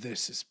 now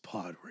this is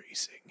pod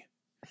racing.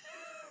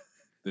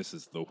 This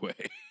is the way.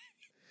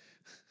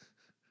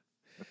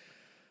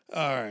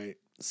 All right.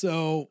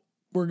 So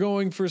we're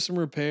going for some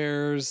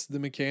repairs. The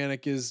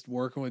mechanic is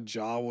working with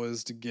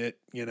Jawas to get,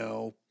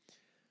 run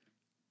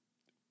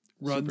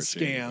Super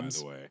shady, by scams,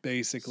 the way.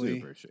 basically.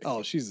 Super shady.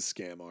 Oh, she's a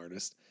scam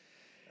artist.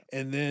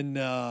 And then,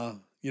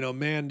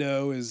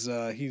 Mando is,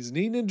 he's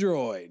needing a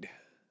droid.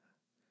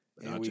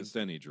 Not just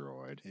any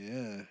droid.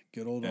 Yeah,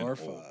 good old An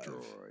R5. old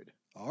droid.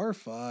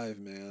 R5,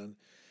 man.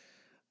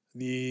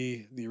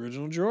 The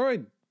original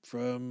droid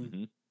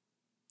from,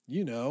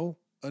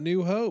 A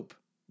New Hope.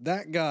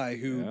 That guy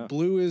who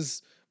blew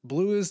his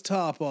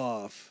top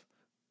off.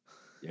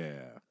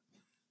 Yeah.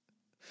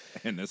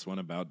 And this one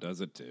about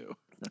does it too.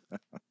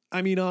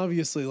 I mean,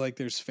 obviously, like,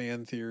 there's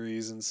fan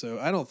theories, and so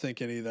I don't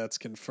think any of that's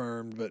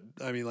confirmed, but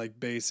I mean, like,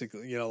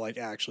 basically, like,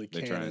 actually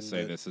They're canon. trying to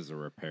say this is a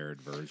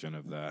repaired version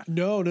of that.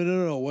 No.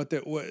 What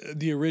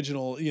the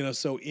original,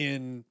 so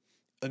in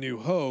A New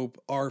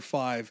Hope,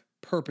 R5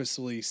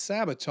 purposely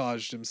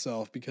sabotaged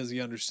himself because he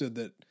understood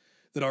that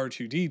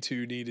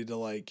R2D2 needed to,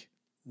 like,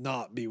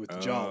 not be with the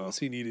Jawas.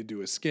 He needed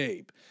to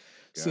escape.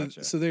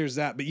 Gotcha. So there's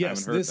that. But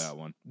yes, I haven't heard that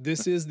one.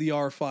 This is the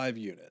R5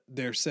 unit.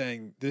 They're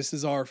saying this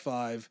is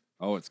R5.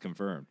 Oh, it's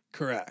confirmed.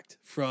 Correct.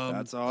 From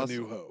That's awesome. A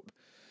New Hope.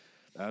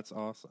 That's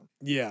awesome.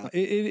 Yeah,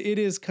 it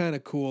is kind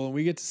of cool. And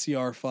we get to see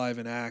R5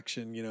 in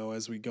action,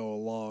 as we go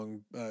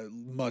along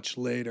much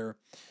later.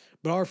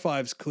 But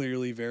R5's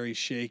clearly very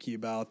shaky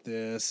about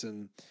this.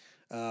 And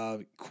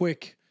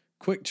quick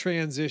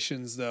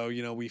transitions, though.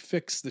 We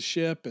fix the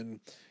ship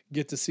and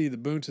get to see the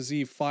Boonta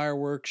Eve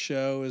fireworks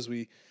show as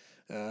we,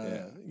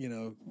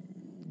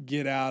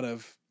 get out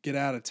of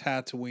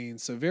Tatooine.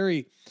 So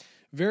very,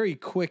 very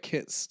quick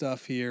hit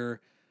stuff here.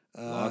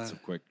 Lots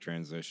of quick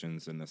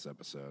transitions in this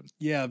episode.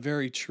 Yeah,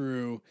 very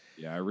true.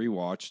 Yeah, I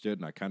rewatched it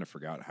and I kind of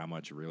forgot how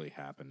much really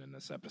happened in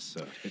this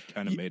episode. It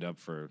kind of made up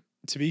for.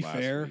 To be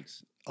fair,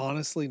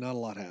 honestly, not a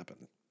lot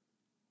happened.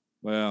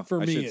 Well, for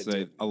me, I should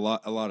say a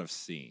lot of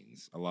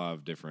scenes, a lot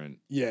of different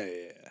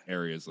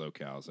areas,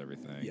 locales,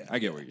 everything. Yeah, I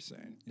get what you're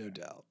saying. No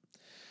doubt.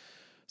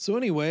 So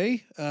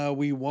anyway,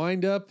 we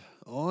wind up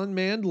on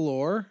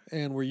Mandalore,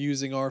 and we're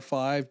using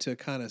R5 to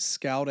kind of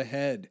scout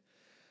ahead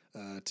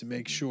to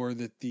make sure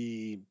that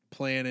the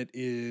planet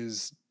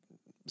is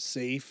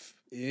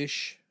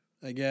safe-ish,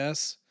 I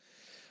guess.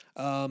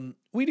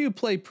 We do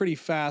play pretty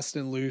fast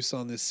and loose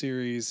on this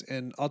series,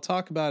 and I'll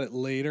talk about it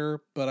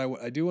later, but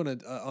I do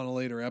want to, on a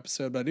later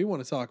episode, but I do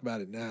want to talk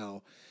about it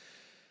now.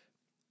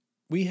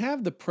 we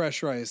have the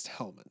pressurized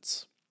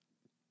helmets,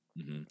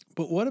 Mm-hmm.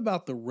 but what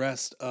about the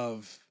rest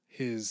of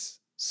his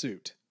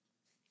suit?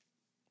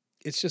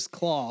 It's just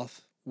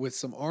cloth with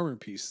some armor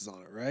pieces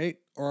on it, right?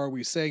 Or are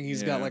we saying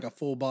he's got Yeah. like a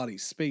full body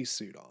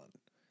spacesuit on?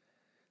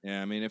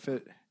 Yeah, I mean,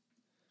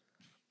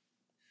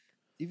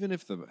 even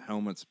if the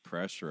helmet's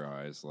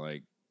pressurized,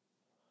 like,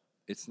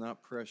 it's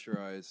not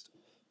pressurized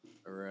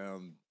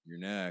around your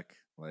neck.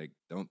 Like,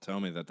 don't tell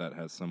me that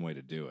has some way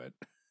to do it.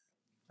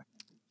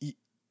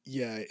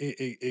 Yeah,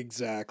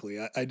 exactly.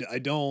 I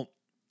don't.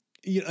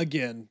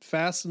 Again,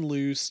 fast and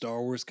loose.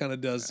 Star Wars kind of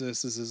does Yeah.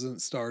 this. This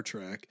isn't Star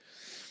Trek.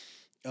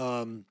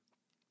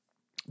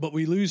 But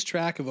we lose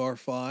track of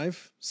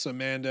R5, so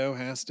Mando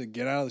has to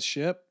get out of the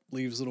ship,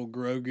 leaves little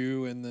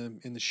Grogu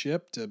in the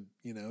ship to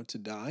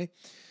die,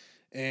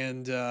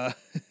 and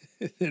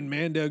then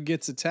Mando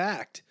gets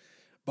attacked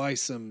by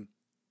some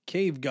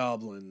cave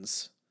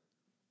goblins.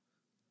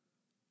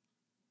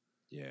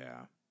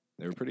 Yeah,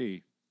 they were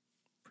pretty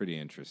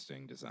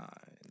interesting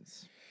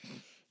designs.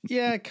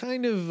 Yeah,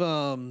 kind of.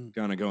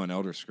 Kind of going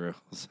Elder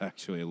Scrolls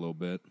actually a little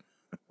bit,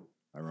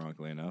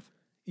 ironically enough.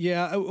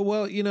 Yeah,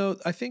 well,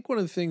 I think one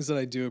of the things that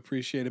I do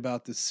appreciate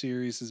about this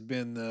series has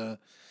been the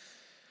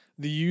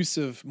use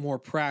of more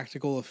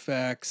practical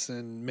effects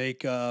and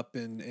makeup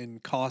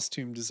and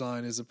costume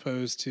design as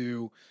opposed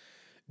to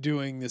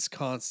doing this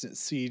constant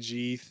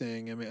CG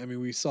thing. I mean,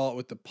 we saw it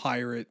with the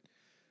pirate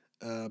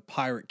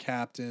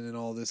captain and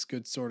all this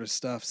good sort of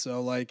stuff.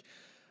 So like,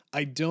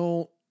 I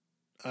don't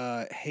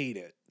hate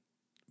it,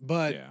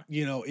 but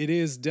Yeah. it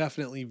is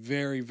definitely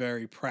very,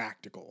 very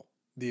practical.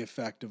 The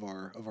effect of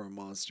our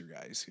monster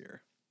guys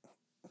here.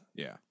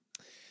 Yeah.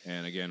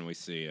 And again, we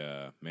see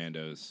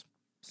Mando's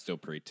still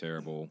pretty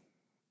terrible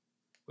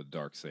with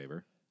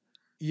Darksaber.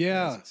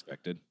 Yeah. As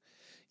expected.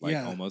 Like,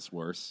 Yeah. almost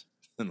worse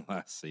than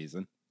last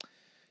season.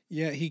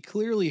 Yeah, he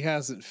clearly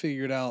hasn't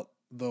figured out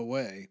the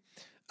way.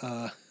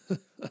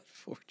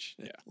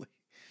 Unfortunately. Yeah.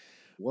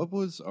 What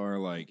was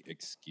our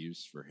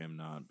excuse for him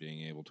not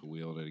being able to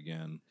wield it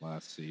again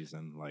last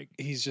season? Like,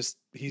 he's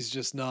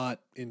just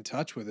not in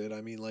touch with it.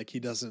 I mean, like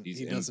he doesn't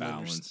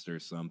imbalanced or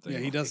something. Yeah,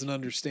 he doesn't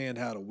understand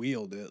how to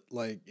wield it.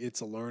 Like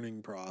it's a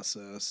learning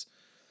process.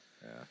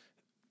 Yeah.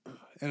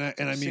 And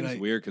I mean, seems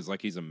weird because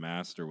he's a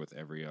master with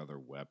every other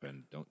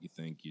weapon. Don't you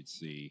think you'd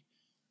see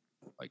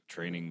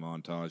training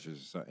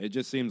montages or something? It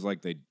just seems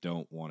like they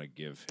don't want to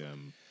give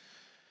him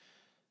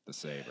the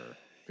saber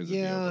because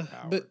it'd be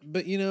overpowered.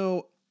 But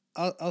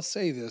I'll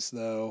say this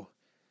though.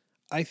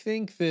 I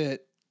think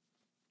that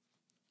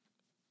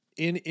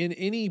in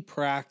any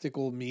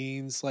practical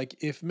means, like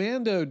if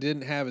Mando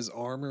didn't have his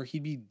armor,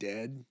 he'd be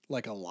dead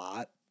a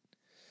lot.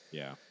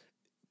 Yeah.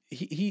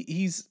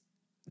 He's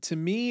to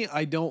me,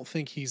 I don't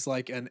think he's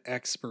an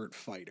expert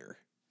fighter.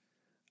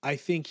 I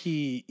think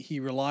he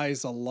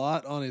relies a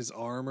lot on his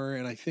armor,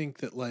 and I think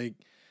that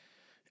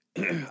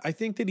I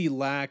think that he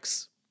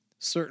lacks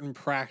certain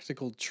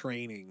practical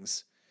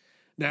trainings.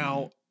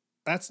 Now,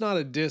 that's not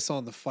a diss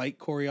on the fight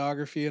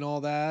choreography and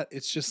all that.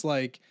 It's just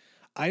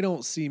I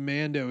don't see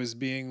Mando as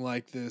being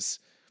this,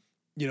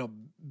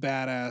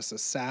 badass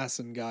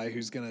assassin guy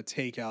who's going to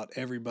take out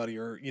everybody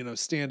or,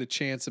 stand a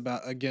chance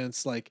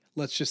against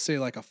let's just say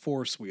a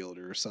force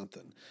wielder or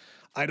something.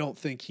 I don't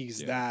think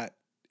he's that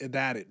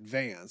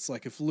advanced.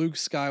 Like if Luke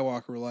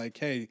Skywalker were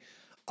hey,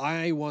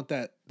 I want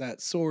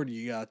that sword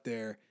you got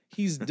there,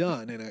 he's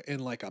done in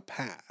a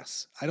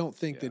pass. I don't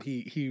think that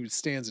he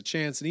stands a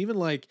chance. And even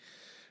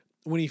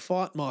when he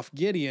fought Moff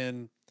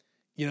Gideon,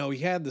 he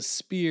had the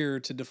spear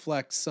to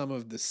deflect some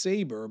of the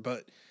saber,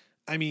 but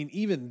I mean,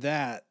 even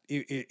that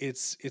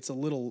it's a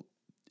little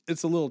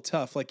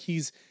tough.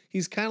 He's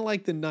kind of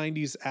like the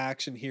 90s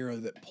action hero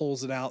that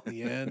pulls it out in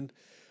the end.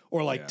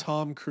 Or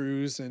Tom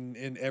Cruise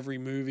in every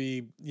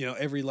movie,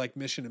 every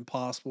Mission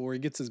Impossible where he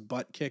gets his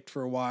butt kicked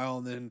for a while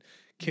and then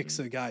kicks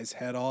a guy's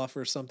head off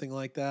or something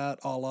like that,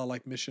 a la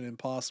Mission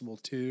Impossible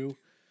 2.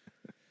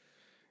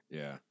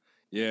 Yeah.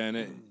 Yeah,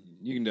 and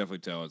you can definitely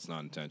tell it's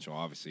not intentional.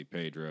 Obviously,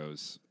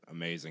 Pedro's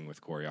amazing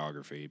with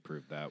choreography. He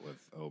proved that with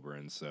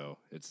Oberyn, so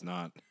it's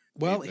not.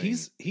 Well,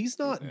 he's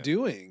not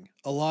doing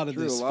a lot of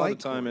this. A lot of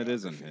the time, it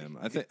isn't him.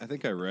 I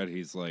think I read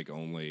he's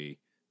only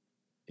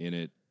in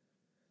it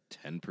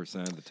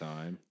 10% of the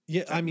time.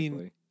 Yeah, I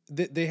mean,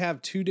 they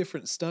have two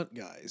different stunt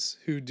guys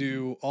who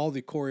do all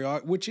the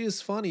choreography, which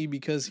is funny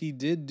because he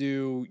did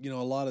do a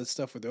lot of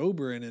stuff with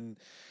Oberyn and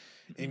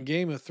in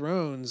Game of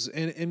Thrones,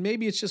 and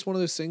maybe it's just one of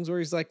those things where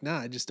he's nah,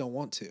 I just don't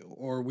want to,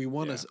 or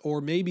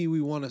or maybe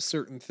we want a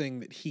certain thing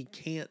that he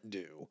can't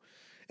do,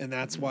 and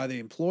that's why they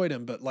employed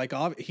him. But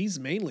he's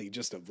mainly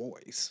just a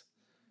voice.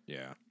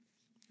 Yeah.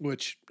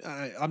 Which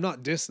I'm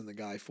not dissing the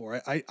guy for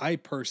it. I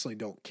personally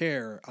don't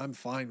care. I'm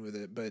fine with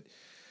it, but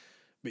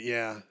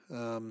yeah.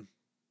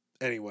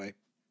 Anyway,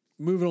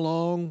 moving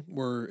along,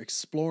 we're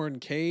exploring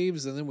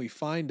caves, and then we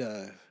find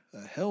a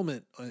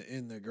helmet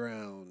in the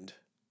ground.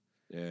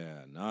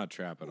 Yeah, not a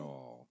trap at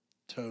all.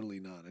 Totally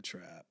not a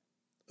trap.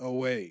 Oh,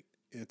 wait,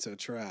 it's a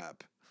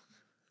trap.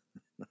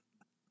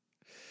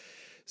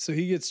 So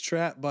he gets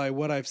trapped by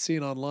what I've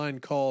seen online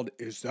called,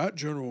 is that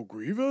General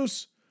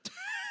Grievous?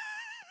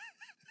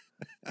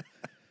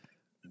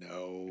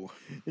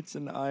 It's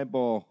an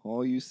eyeball.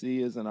 All you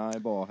see is an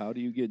eyeball. How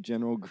do you get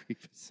General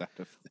Grievous out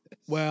of this?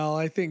 Well,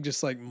 I think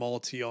just like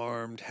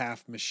multi-armed,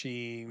 half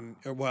machine,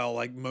 or well,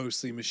 like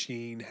mostly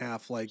machine,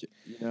 half like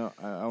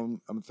I'm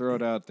throw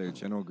it out there.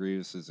 General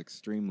Grievous is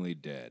extremely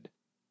dead,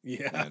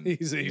 yeah, and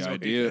he's the way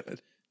idea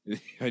dead. the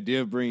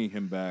idea of bringing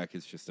him back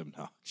is just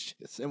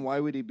obnoxious. And why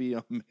would he be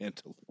on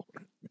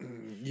Mandalore?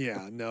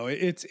 Yeah, no,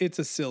 it's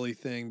a silly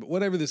thing, but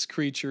whatever this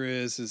creature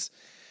is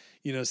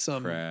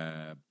some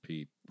Crab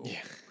people.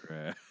 yeah,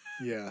 Crab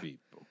yeah,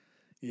 people.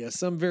 yeah,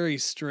 some very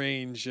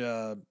strange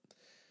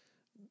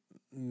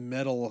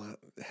metal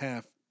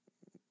half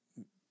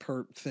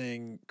perp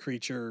thing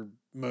creature,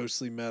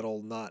 mostly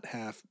metal, not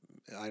half.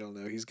 I don't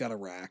know. He's got a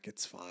rack.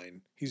 It's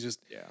fine.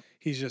 Yeah.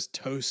 He's just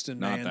toasting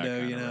Not that Mando.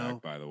 kind You of know.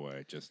 rack, by the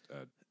way. Just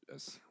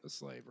a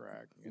slave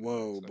rack.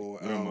 Whoa, It's like, boy.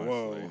 you're Oh, my slave.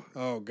 whoa.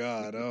 Oh,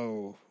 God.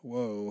 Oh,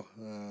 whoa.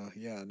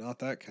 Yeah, not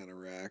that kind of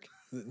rack.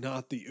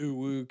 Not the ooh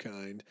woo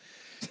kind.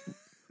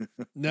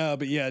 No,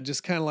 but yeah,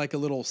 just kind of like a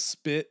little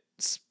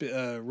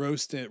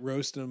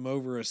roasting him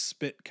over a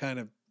spit kind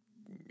of,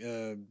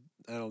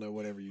 I don't know,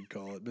 whatever you'd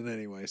call it. But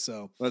anyway,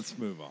 so Let's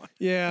move on.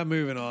 yeah,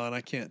 moving on.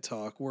 I can't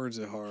talk. Words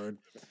are hard.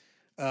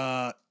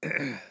 Uh,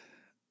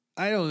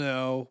 I don't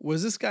know.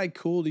 Was this guy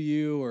cool to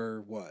you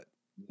or what?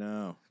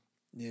 No.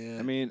 Yeah.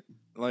 I mean,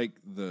 like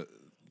the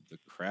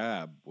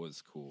crab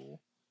was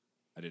cool.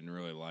 I didn't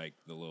really like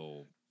the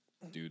little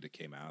dude that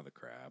came out of the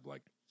crab.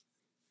 Like,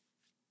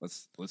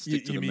 let's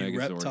stick to you the mean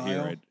Megazord reptile?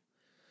 here.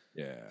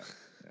 Yeah.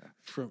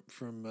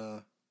 From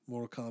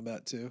Mortal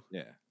Kombat 2?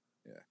 Yeah.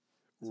 Yeah.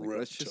 It's like,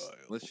 Reptile.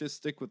 let's just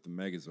stick with the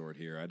Megazord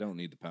here. I don't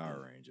need the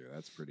Power Ranger.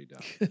 That's pretty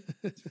dumb.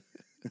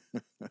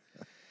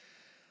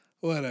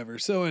 Whatever.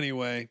 So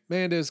anyway,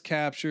 Mando's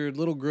captured.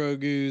 Little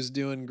Grogu's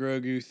doing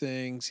Grogu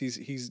things.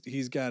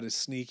 He's got his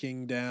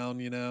sneaking down.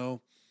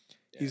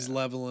 He's Yeah.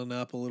 leveling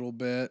up a little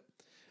bit.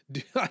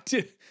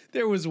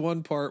 There was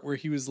one part where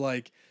he was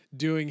like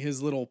doing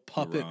his little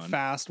puppet run.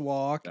 fast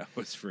walk. That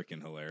was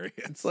freaking hilarious.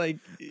 It's like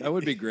that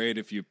would be great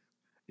if you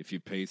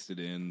pasted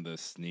in the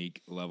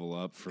sneak level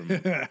up from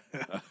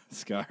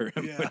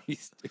Skyrim Yeah. when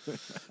he's doing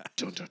that.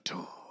 Dun, dun,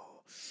 dun.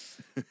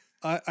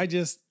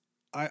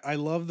 I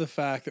love the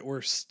fact that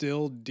we're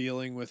still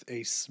dealing with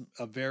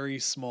a very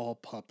small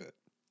puppet,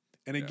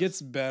 and it Yes.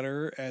 gets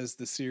better as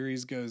the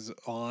series goes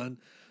on.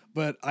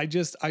 But I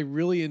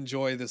really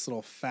enjoy this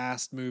little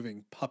fast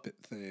moving puppet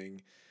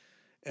thing.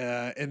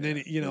 And then,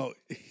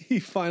 he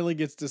finally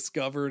gets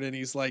discovered and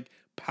he's like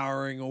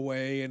powering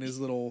away in his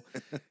little,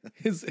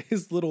 his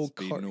little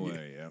Speeding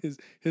away, yeah.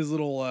 his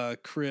little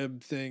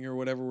crib thing or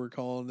whatever we're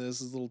calling this,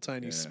 his little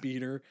tiny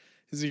speeder.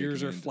 His ears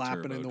Kicking are into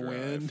flapping in the turbo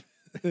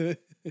wind.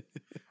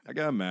 I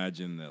gotta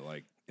imagine that,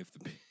 like, if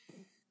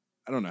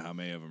I don't know how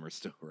many of them are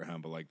still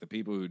around, but like the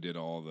people who did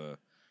all the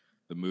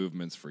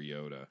movements for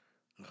Yoda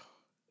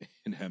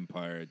in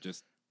Empire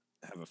just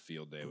have a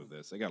field day with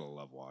this. They gotta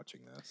love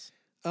watching this.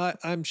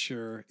 I'm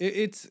sure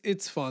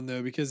it's fun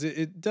though because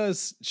it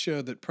does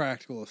show that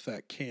practical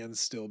effect can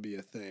still be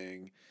a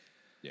thing.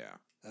 Yeah.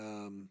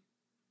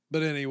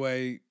 But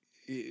anyway,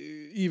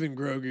 even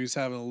Grogu's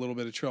having a little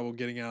bit of trouble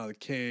getting out of the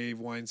cave.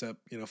 Winds up,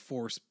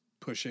 force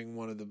pushing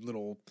one of the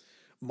little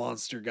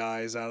monster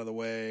guys out of the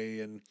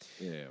way, and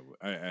yeah,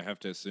 I have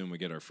to assume we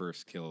get our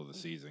first kill of the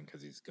season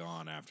because he's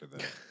gone after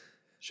the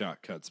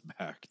shot cuts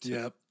back.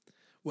 Yep.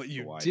 What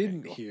you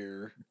didn't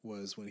hear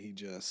was when he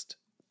just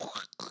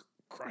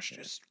crushed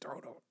his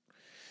throat out.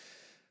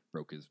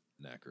 Broke his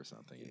neck or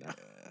something. Yeah.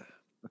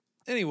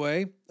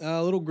 Anyway,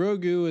 little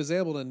Grogu is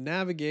able to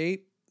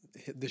navigate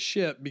the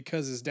ship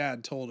because his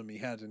dad told him he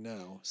had to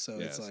know. So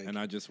yes, it's like, and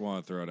I just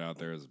want to throw it out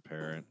there as a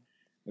parent.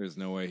 There's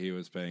no way he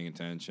was paying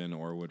attention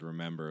or would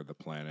remember the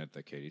planet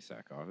that Katie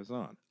Sackhoff is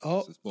on.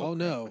 Oh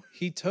no,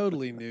 he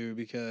totally knew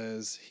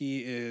because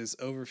he is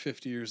over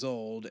 50 years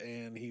old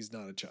and he's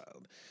not a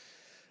child.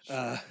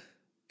 Sure.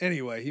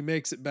 Anyway, he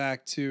makes it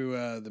back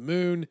to the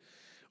moon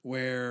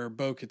where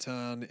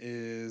Bo-Katan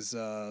is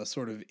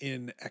sort of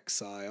in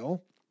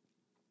exile.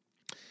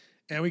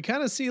 And we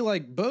kind of see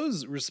like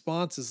Bo's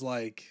response is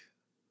like,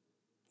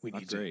 we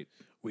need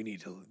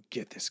to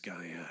get this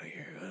guy out of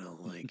here. I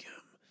don't like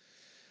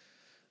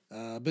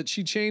him. But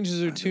she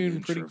changes her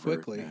tune pretty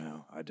quickly.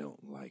 Now. I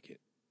don't like it.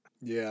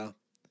 Yeah.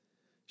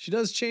 She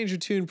does change her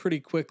tune pretty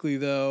quickly,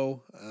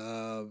 though,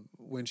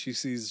 when she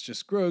sees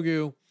just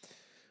Grogu.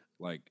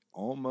 Like,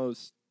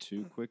 almost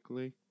too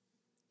quickly?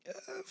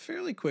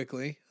 Fairly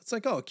quickly. It's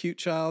like, oh, cute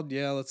child.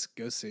 Yeah, let's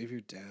go save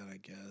your dad, I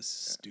guess.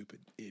 Yeah. Stupid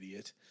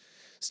idiot.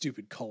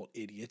 Stupid cult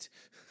idiot.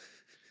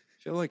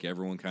 I feel like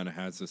everyone kind of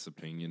has this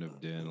opinion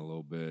of Din a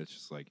little bit. It's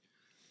just like,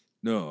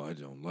 no, I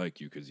don't like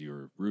you because you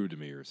were rude to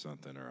me or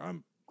something, or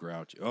I'm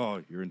grouchy.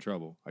 Oh, you're in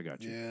trouble. I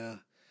got you. Yeah.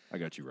 I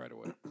got you right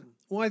away.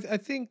 Well, I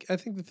think the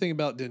thing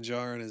about Din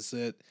Djarin is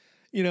that,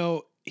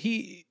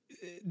 he,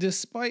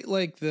 despite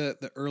like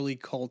the early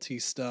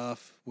culty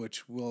stuff,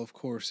 which we'll of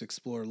course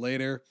explore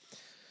later,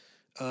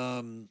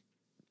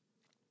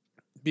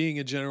 being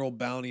a general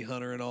bounty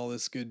hunter and all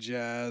this good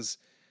jazz,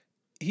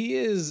 he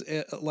is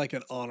like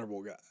an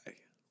honorable guy.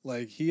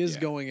 Like he is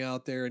Yeah. going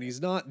out there and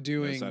he's not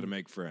doing Knows how to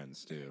make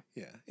friends too.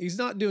 yeah, he's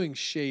not doing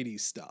shady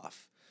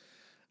stuff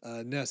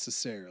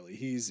necessarily.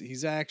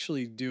 He's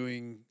actually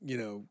doing, you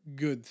know,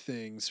 good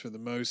things for the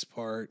most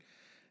part.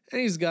 And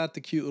he's got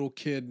the cute little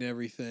kid and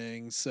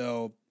everything.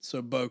 So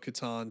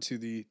Bo-Katan to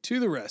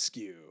the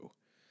rescue.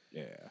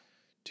 Yeah.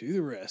 To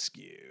the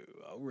rescue.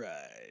 All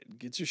right.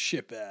 Get your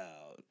ship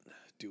out.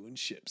 Doing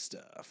ship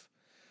stuff.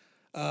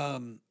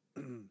 And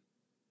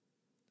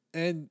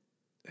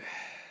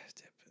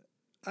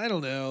I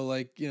don't know,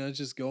 like, you know,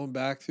 just going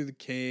back through the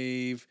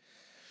cave.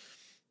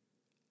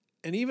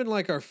 And even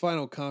like our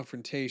final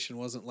confrontation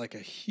wasn't like a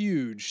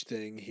huge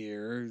thing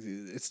here.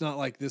 It's not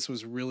like this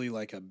was really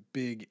like a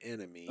big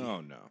enemy.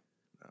 Oh, no.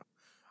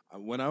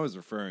 When I was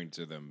referring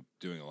to them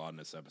doing a lot in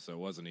this episode, it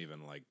wasn't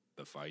even like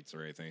the fights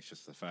or anything. It's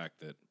just the fact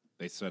that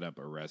they set up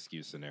a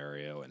rescue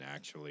scenario and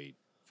actually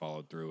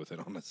followed through with it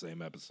on the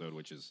same episode,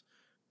 which is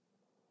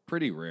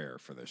pretty rare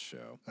for this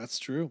show. That's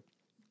true.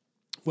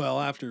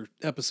 Well, after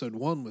episode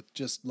 1 with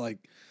just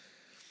like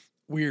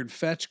weird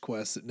fetch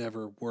quests that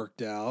never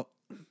worked out.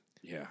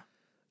 Yeah.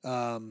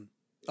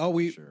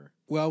 Sure.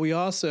 Well, we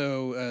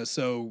also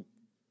so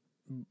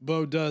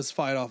Bo does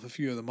fight off a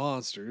few of the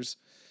monsters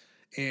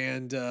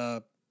and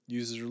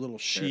uses her little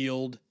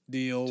shield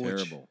deal.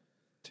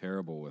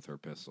 Terrible with her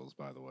pistols,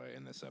 by the way,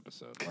 in this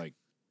episode. Like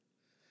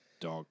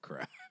dog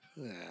crap.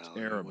 Well,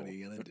 terrible. What are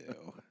you gonna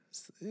do?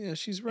 Yeah,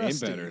 she's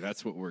rusty. Aim better.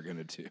 That's what we're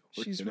gonna do.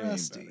 She's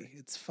rusty.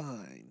 It's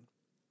fine.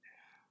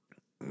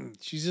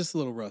 She's just a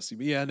little rusty,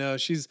 but yeah, no,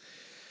 she's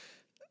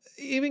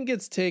even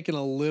gets taken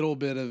a little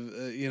bit of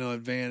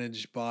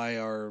advantage by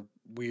our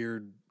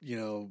weird,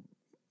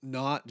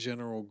 not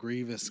General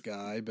Grievous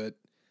guy, but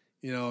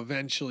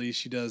eventually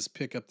she does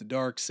pick up the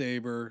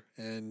Darksaber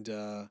and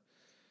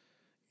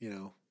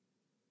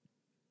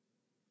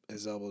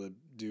is able to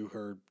do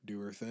her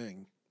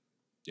thing.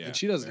 Yeah, and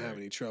she doesn't have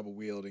any trouble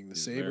wielding the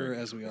saber,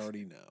 as we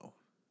already know.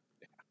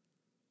 Yeah.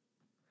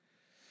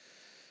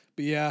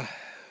 But yeah,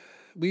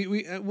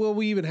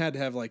 we even had to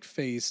have like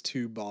phase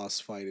 2 boss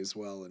fight as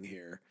well in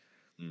here.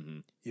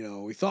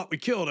 Mm-hmm. We thought we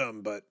killed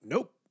him, but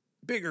nope,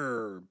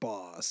 bigger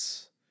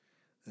boss.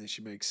 And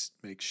she makes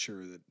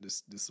sure that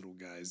this little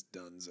guy's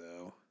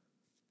donezo.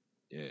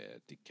 Yeah,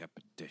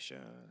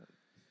 decapitation.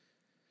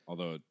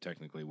 Although it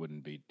technically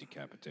wouldn't be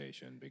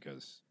decapitation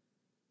because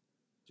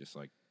just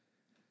like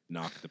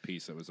knock the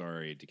piece that was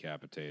already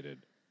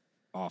decapitated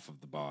off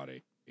of the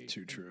body.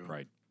 Too true.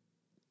 Right.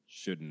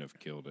 Shouldn't have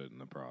killed it in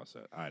the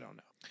process. I don't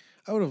know.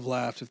 I would have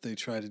laughed if they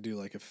tried to do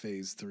like a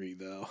phase 3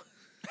 though.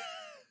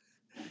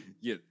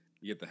 You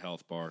get the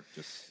health bar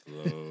just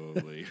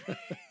slowly.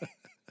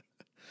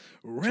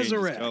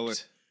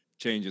 Resurrect.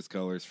 Changes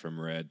colors from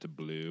red to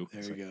blue.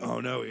 There you go. Oh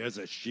no, he has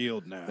a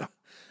shield now.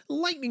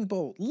 Lightning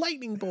bolt,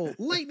 lightning bolt,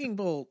 lightning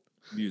bolt.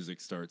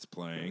 Music starts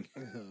playing.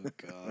 Oh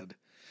God.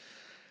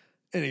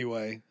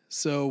 Anyway,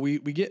 so we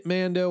get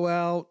Mando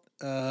out,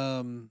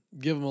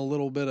 give him a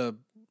little bit of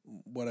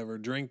whatever,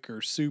 drink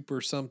or soup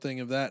or something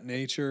of that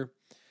nature.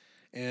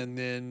 And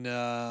then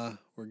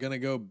we're gonna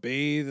go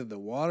bathe in the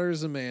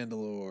waters of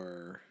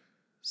Mandalore,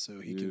 so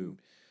he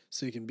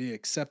can be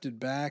accepted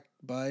back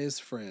by his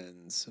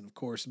friends. And of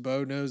course,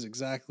 Bo knows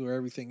exactly where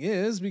everything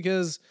is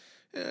because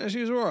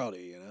she's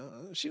royalty.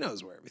 She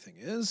knows where everything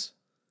is.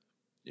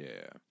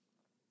 Yeah.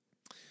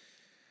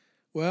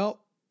 Well,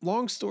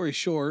 long story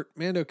short,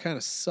 Mando kind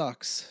of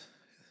sucks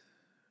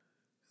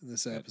in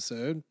this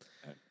episode.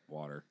 At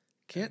water.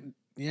 Can't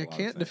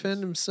defend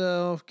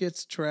himself,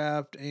 gets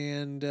trapped,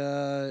 and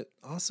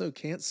also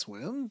can't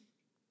swim.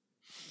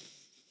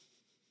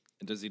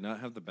 And does he not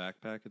have the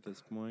backpack at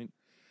this point?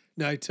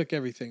 No, he took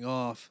everything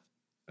off.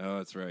 Oh,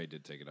 that's right. He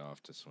did take it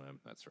off to swim.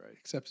 That's right.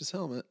 Except his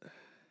helmet.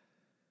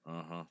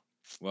 Uh-huh.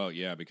 Well,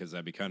 yeah, because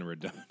that'd be kind of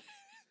redundant.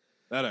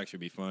 That'd actually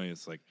be funny.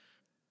 It's like,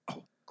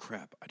 oh,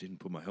 crap. I didn't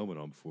put my helmet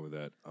on before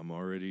that. I'm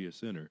already a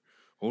sinner.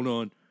 Hold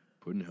on.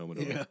 Putting the helmet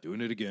on.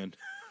 Doing it again.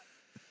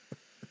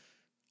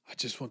 I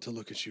just want to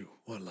look at you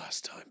one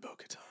last time,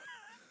 Bo-Katan.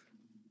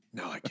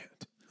 No, I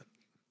can't.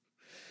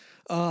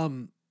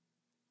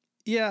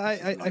 Yeah,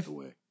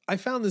 I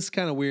found this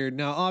kind of weird.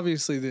 Now,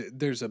 obviously,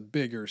 there's a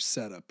bigger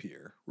setup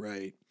here,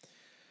 right?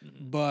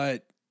 Mm-hmm.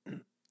 But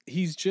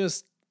he's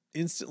just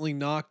instantly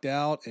knocked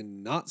out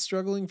and not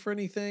struggling for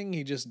anything.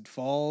 He just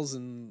falls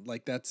and,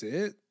 like, that's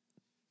it.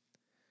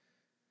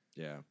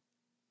 Yeah.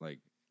 Like,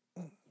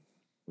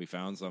 we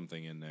found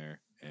something in there,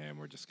 and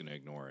we're just going to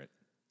ignore it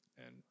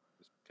and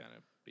just kind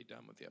of be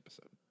done with the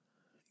episode.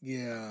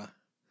 Yeah.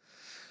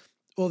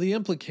 Well, the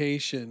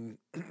implication,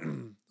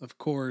 of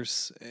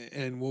course,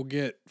 and we'll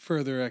get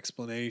further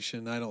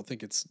explanation. I don't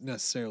think it's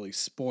necessarily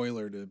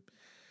spoiler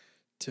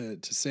to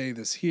say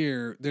this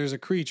here. There's a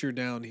creature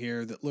down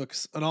here that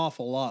looks an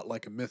awful lot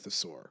like a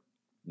mythosaur.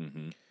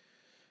 Mm-hmm.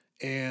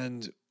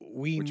 And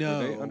we Which, know...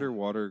 Are they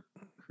underwater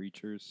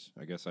creatures?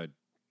 I guess I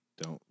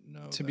don't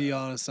know. To be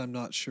honest, I'm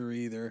not sure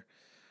either.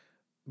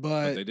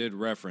 But they did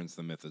reference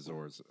the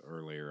mythosaurs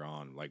earlier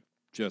on, like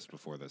just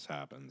before this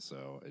happened,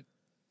 so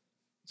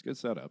it's a good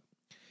setup.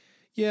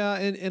 Yeah,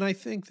 and I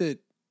think that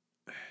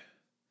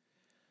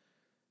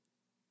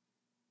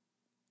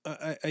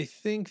I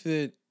think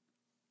that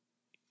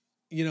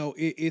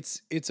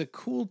it's a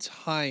cool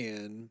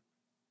tie-in.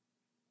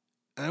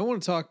 I don't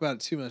want to talk about it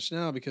too much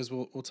now because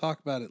we'll talk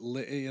about it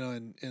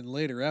in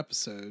later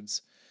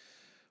episodes.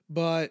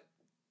 But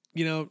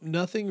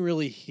nothing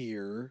really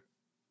here.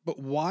 But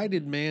why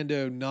did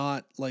Mando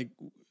not like?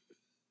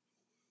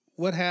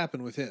 What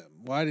happened with him?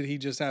 Why did he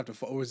just have to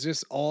fall? Was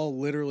this all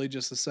literally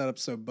just a setup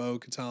so Bo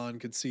Katan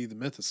could see the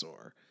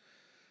mythosaur?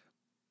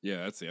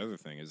 Yeah, that's the other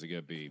thing. Is it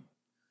going to be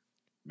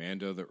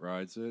Mando that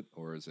rides it,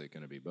 or is it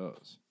going to be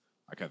Bo's?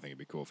 I kind of think it'd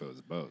be cool if it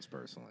was Bo's,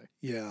 personally.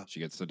 Yeah. She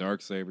gets the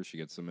dark saber, she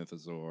gets the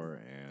mythosaur,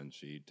 and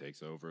she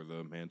takes over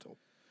the mantle.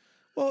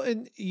 Well,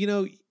 and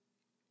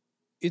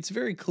it's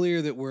very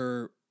clear that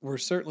we're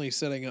certainly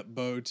setting up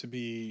Bo to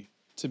be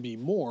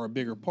more a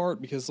bigger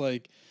part because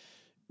like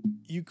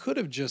you could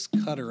have just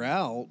cut her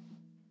out.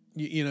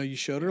 You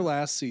showed her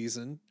last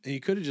season, and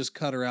you could have just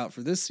cut her out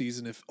for this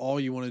season if all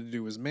you wanted to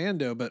do was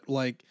Mando. But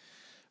like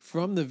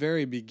from the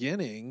very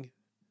beginning,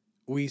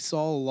 we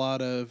saw a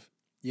lot of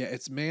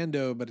it's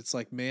Mando, but it's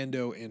like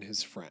Mando and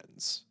his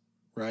friends,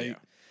 right? Yeah.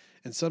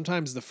 And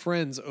sometimes the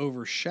friends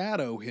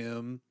overshadow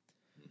him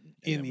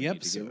in the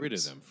episodes. To get rid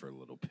of them for a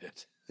little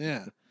bit.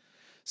 Yeah.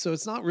 So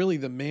it's not really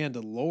the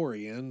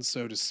Mandalorian,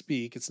 so to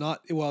speak. It's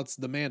not, well, it's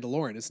the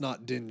Mandalorian. It's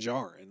not Din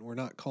Djarin. We're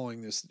not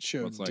calling this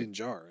show Din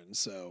Djarin.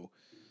 So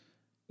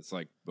it's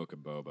like Book of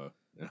Boba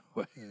in a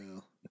way.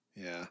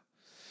 Yeah.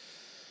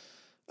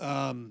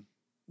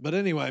 But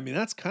anyway, I mean,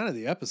 that's kind of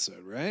the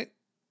episode, right?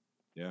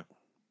 Yeah.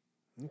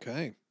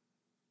 Okay.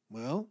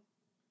 Well,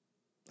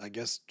 I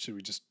guess should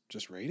we just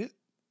rate it?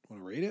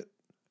 Want to rate it?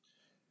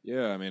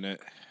 Yeah, I mean, I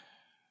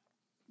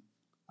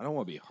don't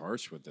want to be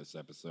harsh with this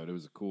episode. It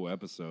was a cool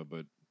episode,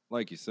 but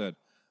like you said,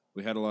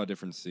 we had a lot of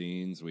different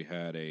scenes. We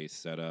had a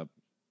setup.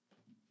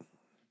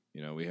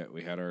 We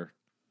had our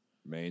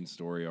main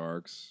story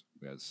arcs.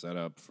 We had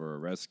setup for a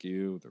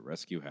rescue. The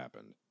rescue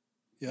happened.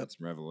 Yep.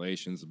 Some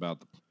revelations about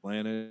the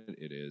planet.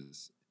 It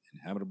is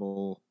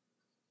inhabitable.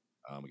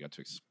 We got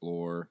to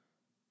explore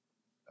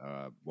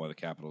one of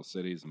the capital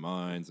cities, the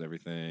mines,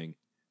 everything.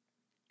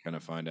 Kind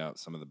of find out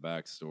some of the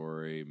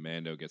backstory.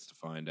 Mando gets to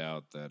find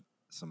out that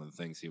some of the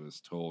things he was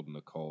told in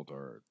the cult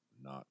are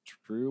not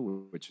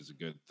true, which is a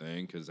good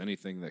thing because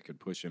anything that could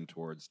push him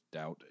towards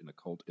doubt in the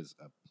cult is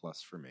a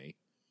plus for me.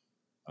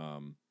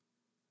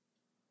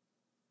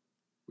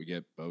 We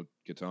get Bo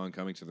Katan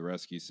coming to the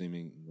rescue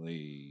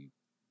seemingly,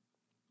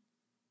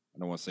 I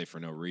don't want to say for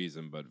no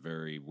reason, but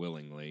very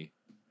willingly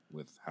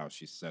with how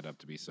she's set up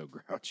to be so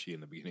grouchy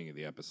in the beginning of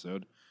the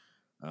episode.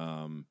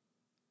 Yeah,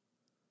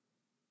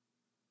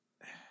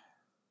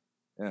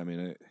 I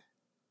mean,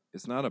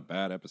 it's not a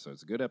bad episode.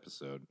 It's a good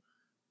episode,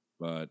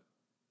 but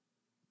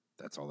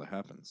that's all that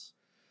happens.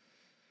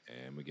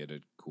 And we get a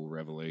cool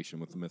revelation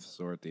with the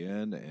mythosaur at the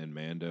end, and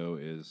Mando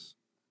is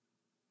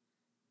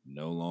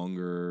no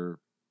longer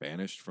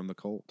banished from the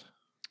cult.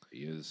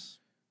 He is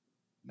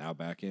now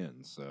back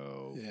in.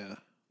 So, yeah,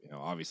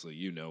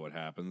 obviously what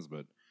happens,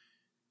 but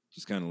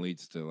just kind of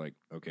leads to like,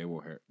 okay,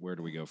 well, where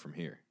do we go from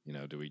here?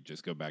 Do we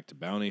just go back to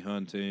bounty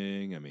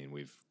hunting? I mean,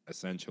 we've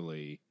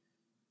essentially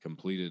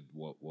completed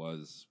what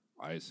was,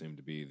 I assume,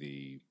 to be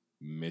the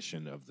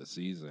mission of the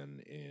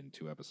season in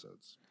 2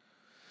 episodes.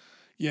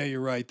 Yeah,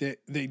 you're right.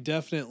 They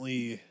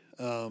definitely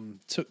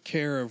took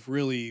care of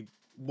really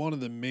one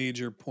of the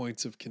major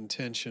points of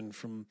contention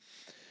from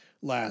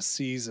last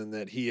season,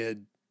 that he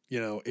had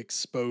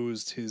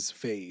exposed his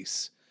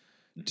face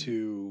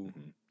to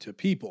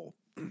people,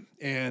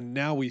 and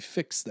now we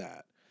fixed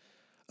that.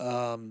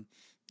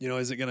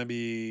 Is it going to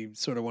be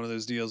sort of one of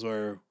those deals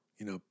where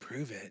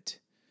prove it,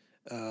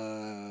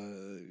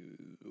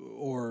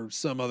 or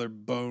some other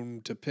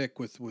bone to pick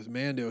with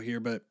Mando here?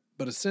 But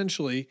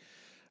essentially,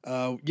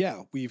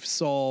 we've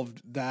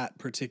solved that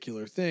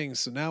particular thing.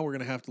 So now we're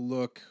going to have to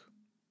look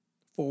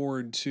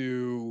forward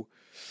to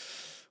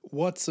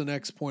what's the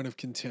next point of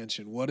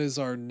contention. What is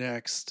our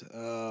next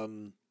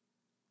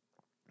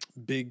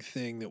big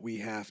thing that we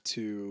have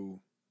to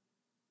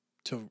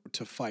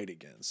fight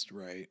against,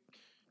 right?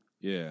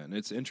 Yeah, and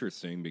it's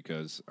interesting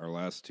because our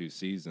last 2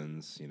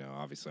 seasons,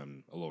 obviously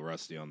I'm a little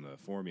rusty on the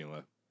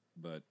formula,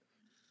 but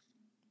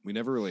we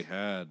never really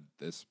had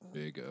this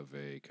big of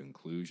a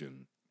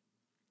conclusion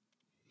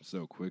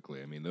so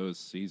quickly. I mean, those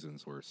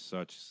seasons were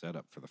such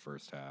setup for the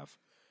first half,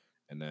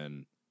 and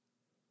then,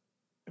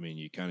 I mean,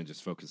 you kind of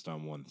just focused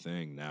on one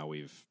thing. Now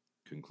we've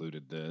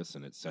concluded this,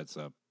 and it sets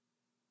up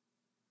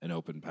an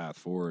open path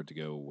forward to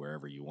go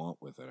wherever you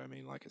want with it. I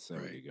mean, like I said,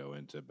 Right. we could go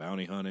into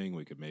bounty hunting.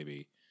 We could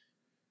maybe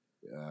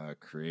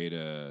create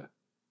a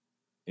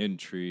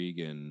intrigue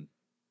in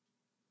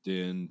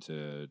Din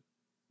to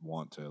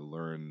want to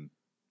learn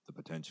the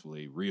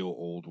potentially real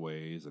old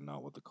ways and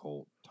not what the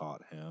cult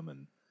taught him.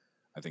 And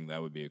I think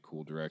that would be a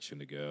cool direction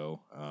to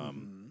go.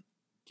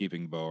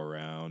 Keeping Bo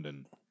around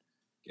and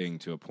getting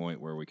to a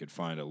point where we could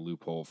find a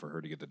loophole for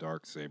her to get the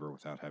Darksaber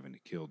without having to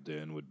kill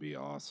Din would be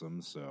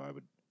awesome. So I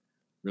would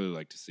really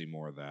like to see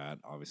more of that.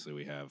 Obviously,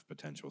 we have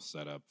potential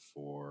setup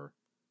for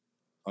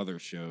other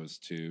shows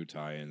too,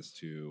 tie-ins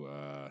to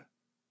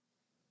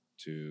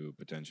to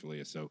potentially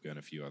Ahsoka and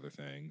a few other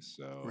things.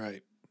 So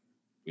Right.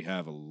 we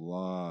have a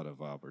lot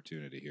of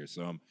opportunity here.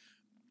 So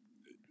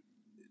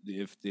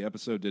if the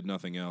episode did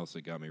nothing else,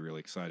 it got me really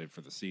excited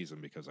for the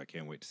season because I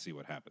can't wait to see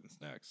what happens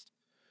next.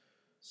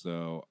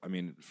 So, I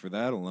mean, for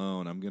that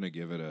alone, I'm going to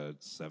give it a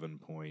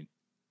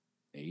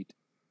 7.8.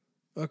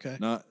 Okay.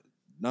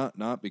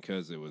 Not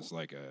because it was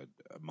like a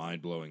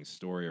mind-blowing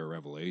story or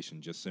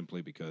revelation, just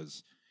simply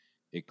because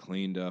it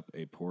cleaned up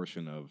a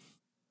portion of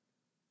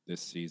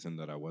this season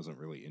that I wasn't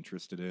really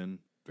interested in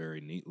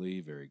very neatly,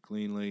 very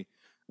cleanly.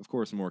 Of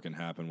course, more can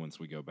happen once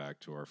we go back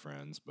to our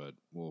friends, but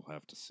we'll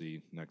have to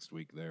see next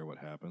week there what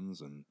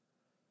happens. And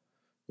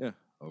yeah,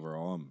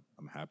 overall,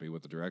 I'm happy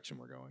with the direction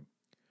we're going.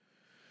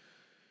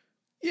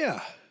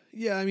 Yeah.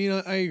 Yeah. I mean,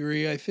 I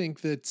agree. I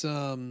think that,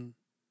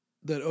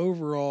 that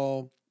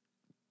overall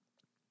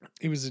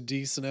it was a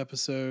decent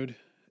episode.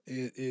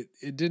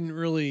 It didn't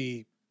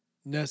really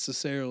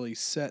necessarily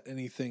set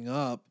anything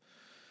up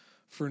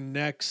for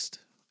next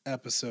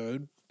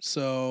episode.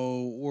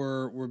 So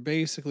we're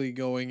basically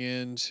going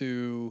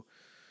into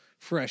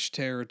fresh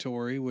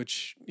territory,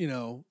 which,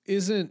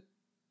 isn't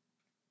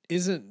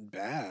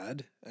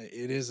bad.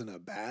 It isn't a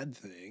bad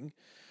thing.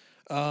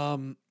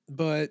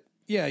 But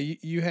yeah,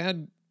 you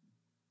had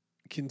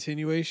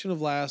continuation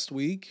of last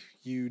week.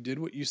 You did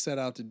what you set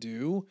out to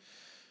do.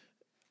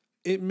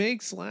 It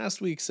makes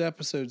last week's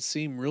episode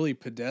seem really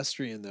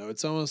pedestrian, though.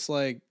 It's almost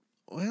like,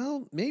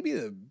 well, maybe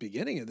the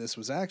beginning of this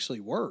was actually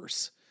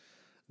worse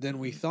than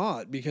we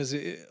thought, because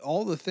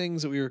all the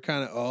things that we were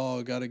kind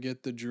of, got to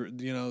get the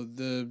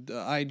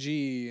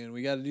IG, and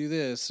we got to do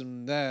this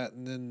and that,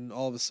 and then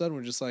all of a sudden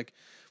we're just like,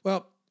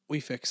 well, we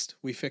fixed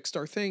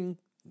our thing.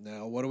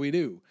 Now what do we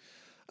do?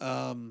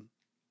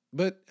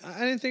 But I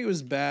didn't think it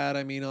was bad.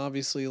 I mean,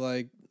 obviously,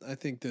 like, I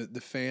think the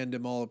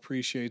fandom all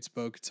appreciates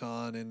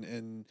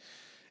Bo-Katan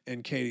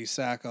and Katie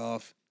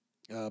Sackhoff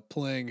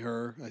playing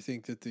her. I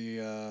think that the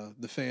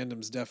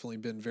fandom's definitely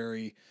been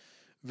very,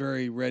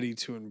 very ready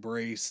to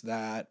embrace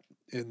that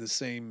in the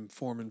same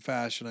form and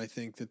fashion. I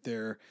think that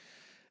they're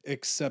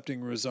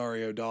accepting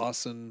Rosario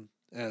Dawson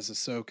as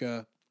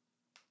Ahsoka,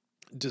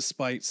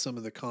 despite some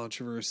of the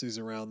controversies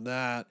around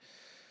that.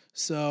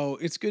 So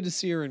it's good to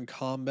see her in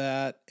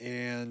combat,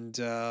 and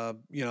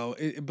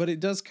but it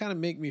does kind of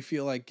make me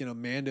feel like,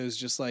 Mando's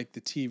just like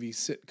the TV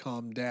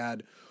sitcom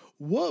dad.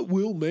 What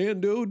will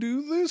Mando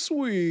do this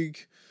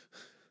week?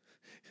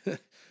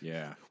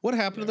 Yeah. What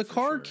happened to the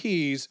car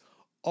keys?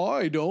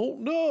 I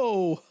don't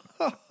know.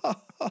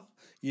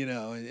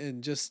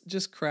 And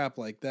just crap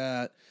like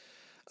that.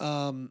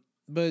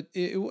 But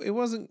it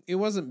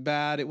wasn't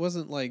bad. It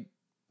wasn't like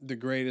the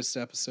greatest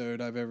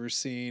episode I've ever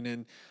seen.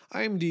 And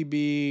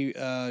IMDb,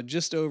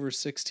 just over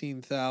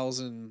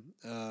 16,000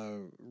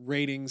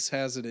 ratings,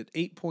 has it at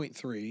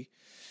 8.3.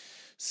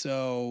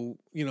 So,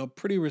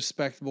 pretty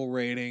respectable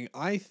rating.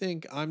 I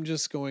think I'm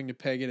just going to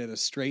peg it at a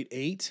straight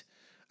 8.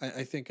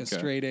 I think a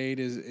straight 8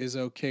 is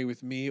okay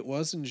with me. It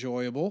was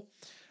enjoyable.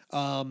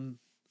 Yeah.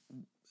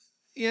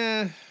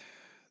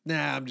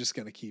 Nah, I'm just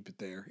going to keep it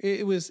there.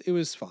 It was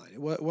fine. It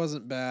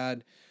wasn't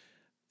bad.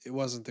 It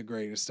wasn't the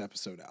greatest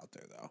episode out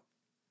there, though.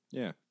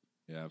 Yeah.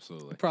 Yeah,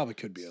 absolutely. It probably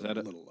could be a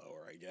little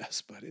lower, I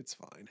guess, but it's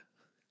fine.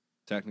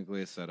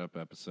 Technically a setup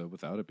episode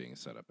without it being a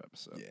setup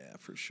episode. Yeah,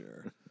 for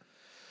sure.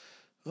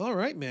 All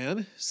right,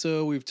 man.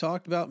 So we've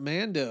talked about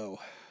Mando.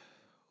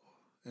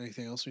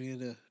 Anything else we need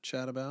to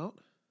chat about?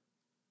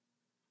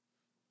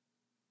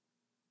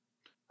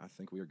 I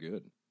think we are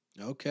good.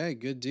 Okay,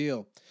 good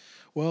deal.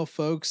 Well,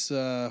 folks,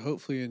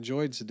 hopefully you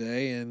enjoyed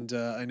today, and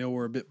I know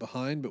we're a bit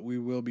behind, but we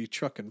will be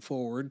trucking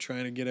forward,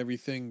 trying to get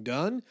everything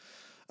done.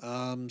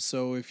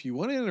 So if you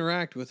want to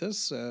interact with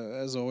us,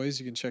 as always,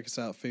 you can check us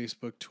out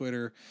Facebook,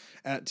 Twitter,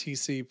 at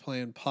TC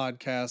Plan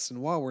Podcast.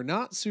 And while we're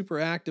not super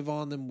active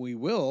on them, we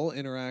will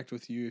interact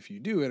with you if you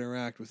do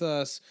interact with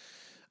us.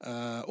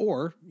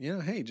 Or,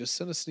 hey, just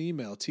send us an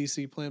email,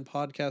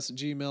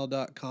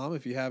 tcplanpodcast@gmail.com,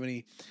 if you have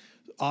any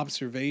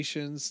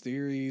observations,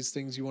 theories,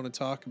 things you want to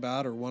talk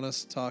about or want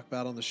us to talk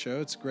about on the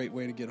show. It's a great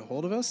way to get a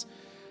hold of us.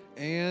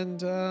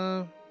 And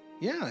I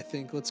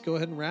think let's go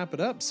ahead and wrap it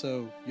up.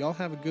 So y'all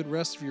have a good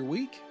rest of your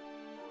week.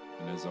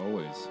 And as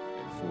always,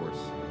 may the Force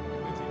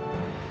be with you.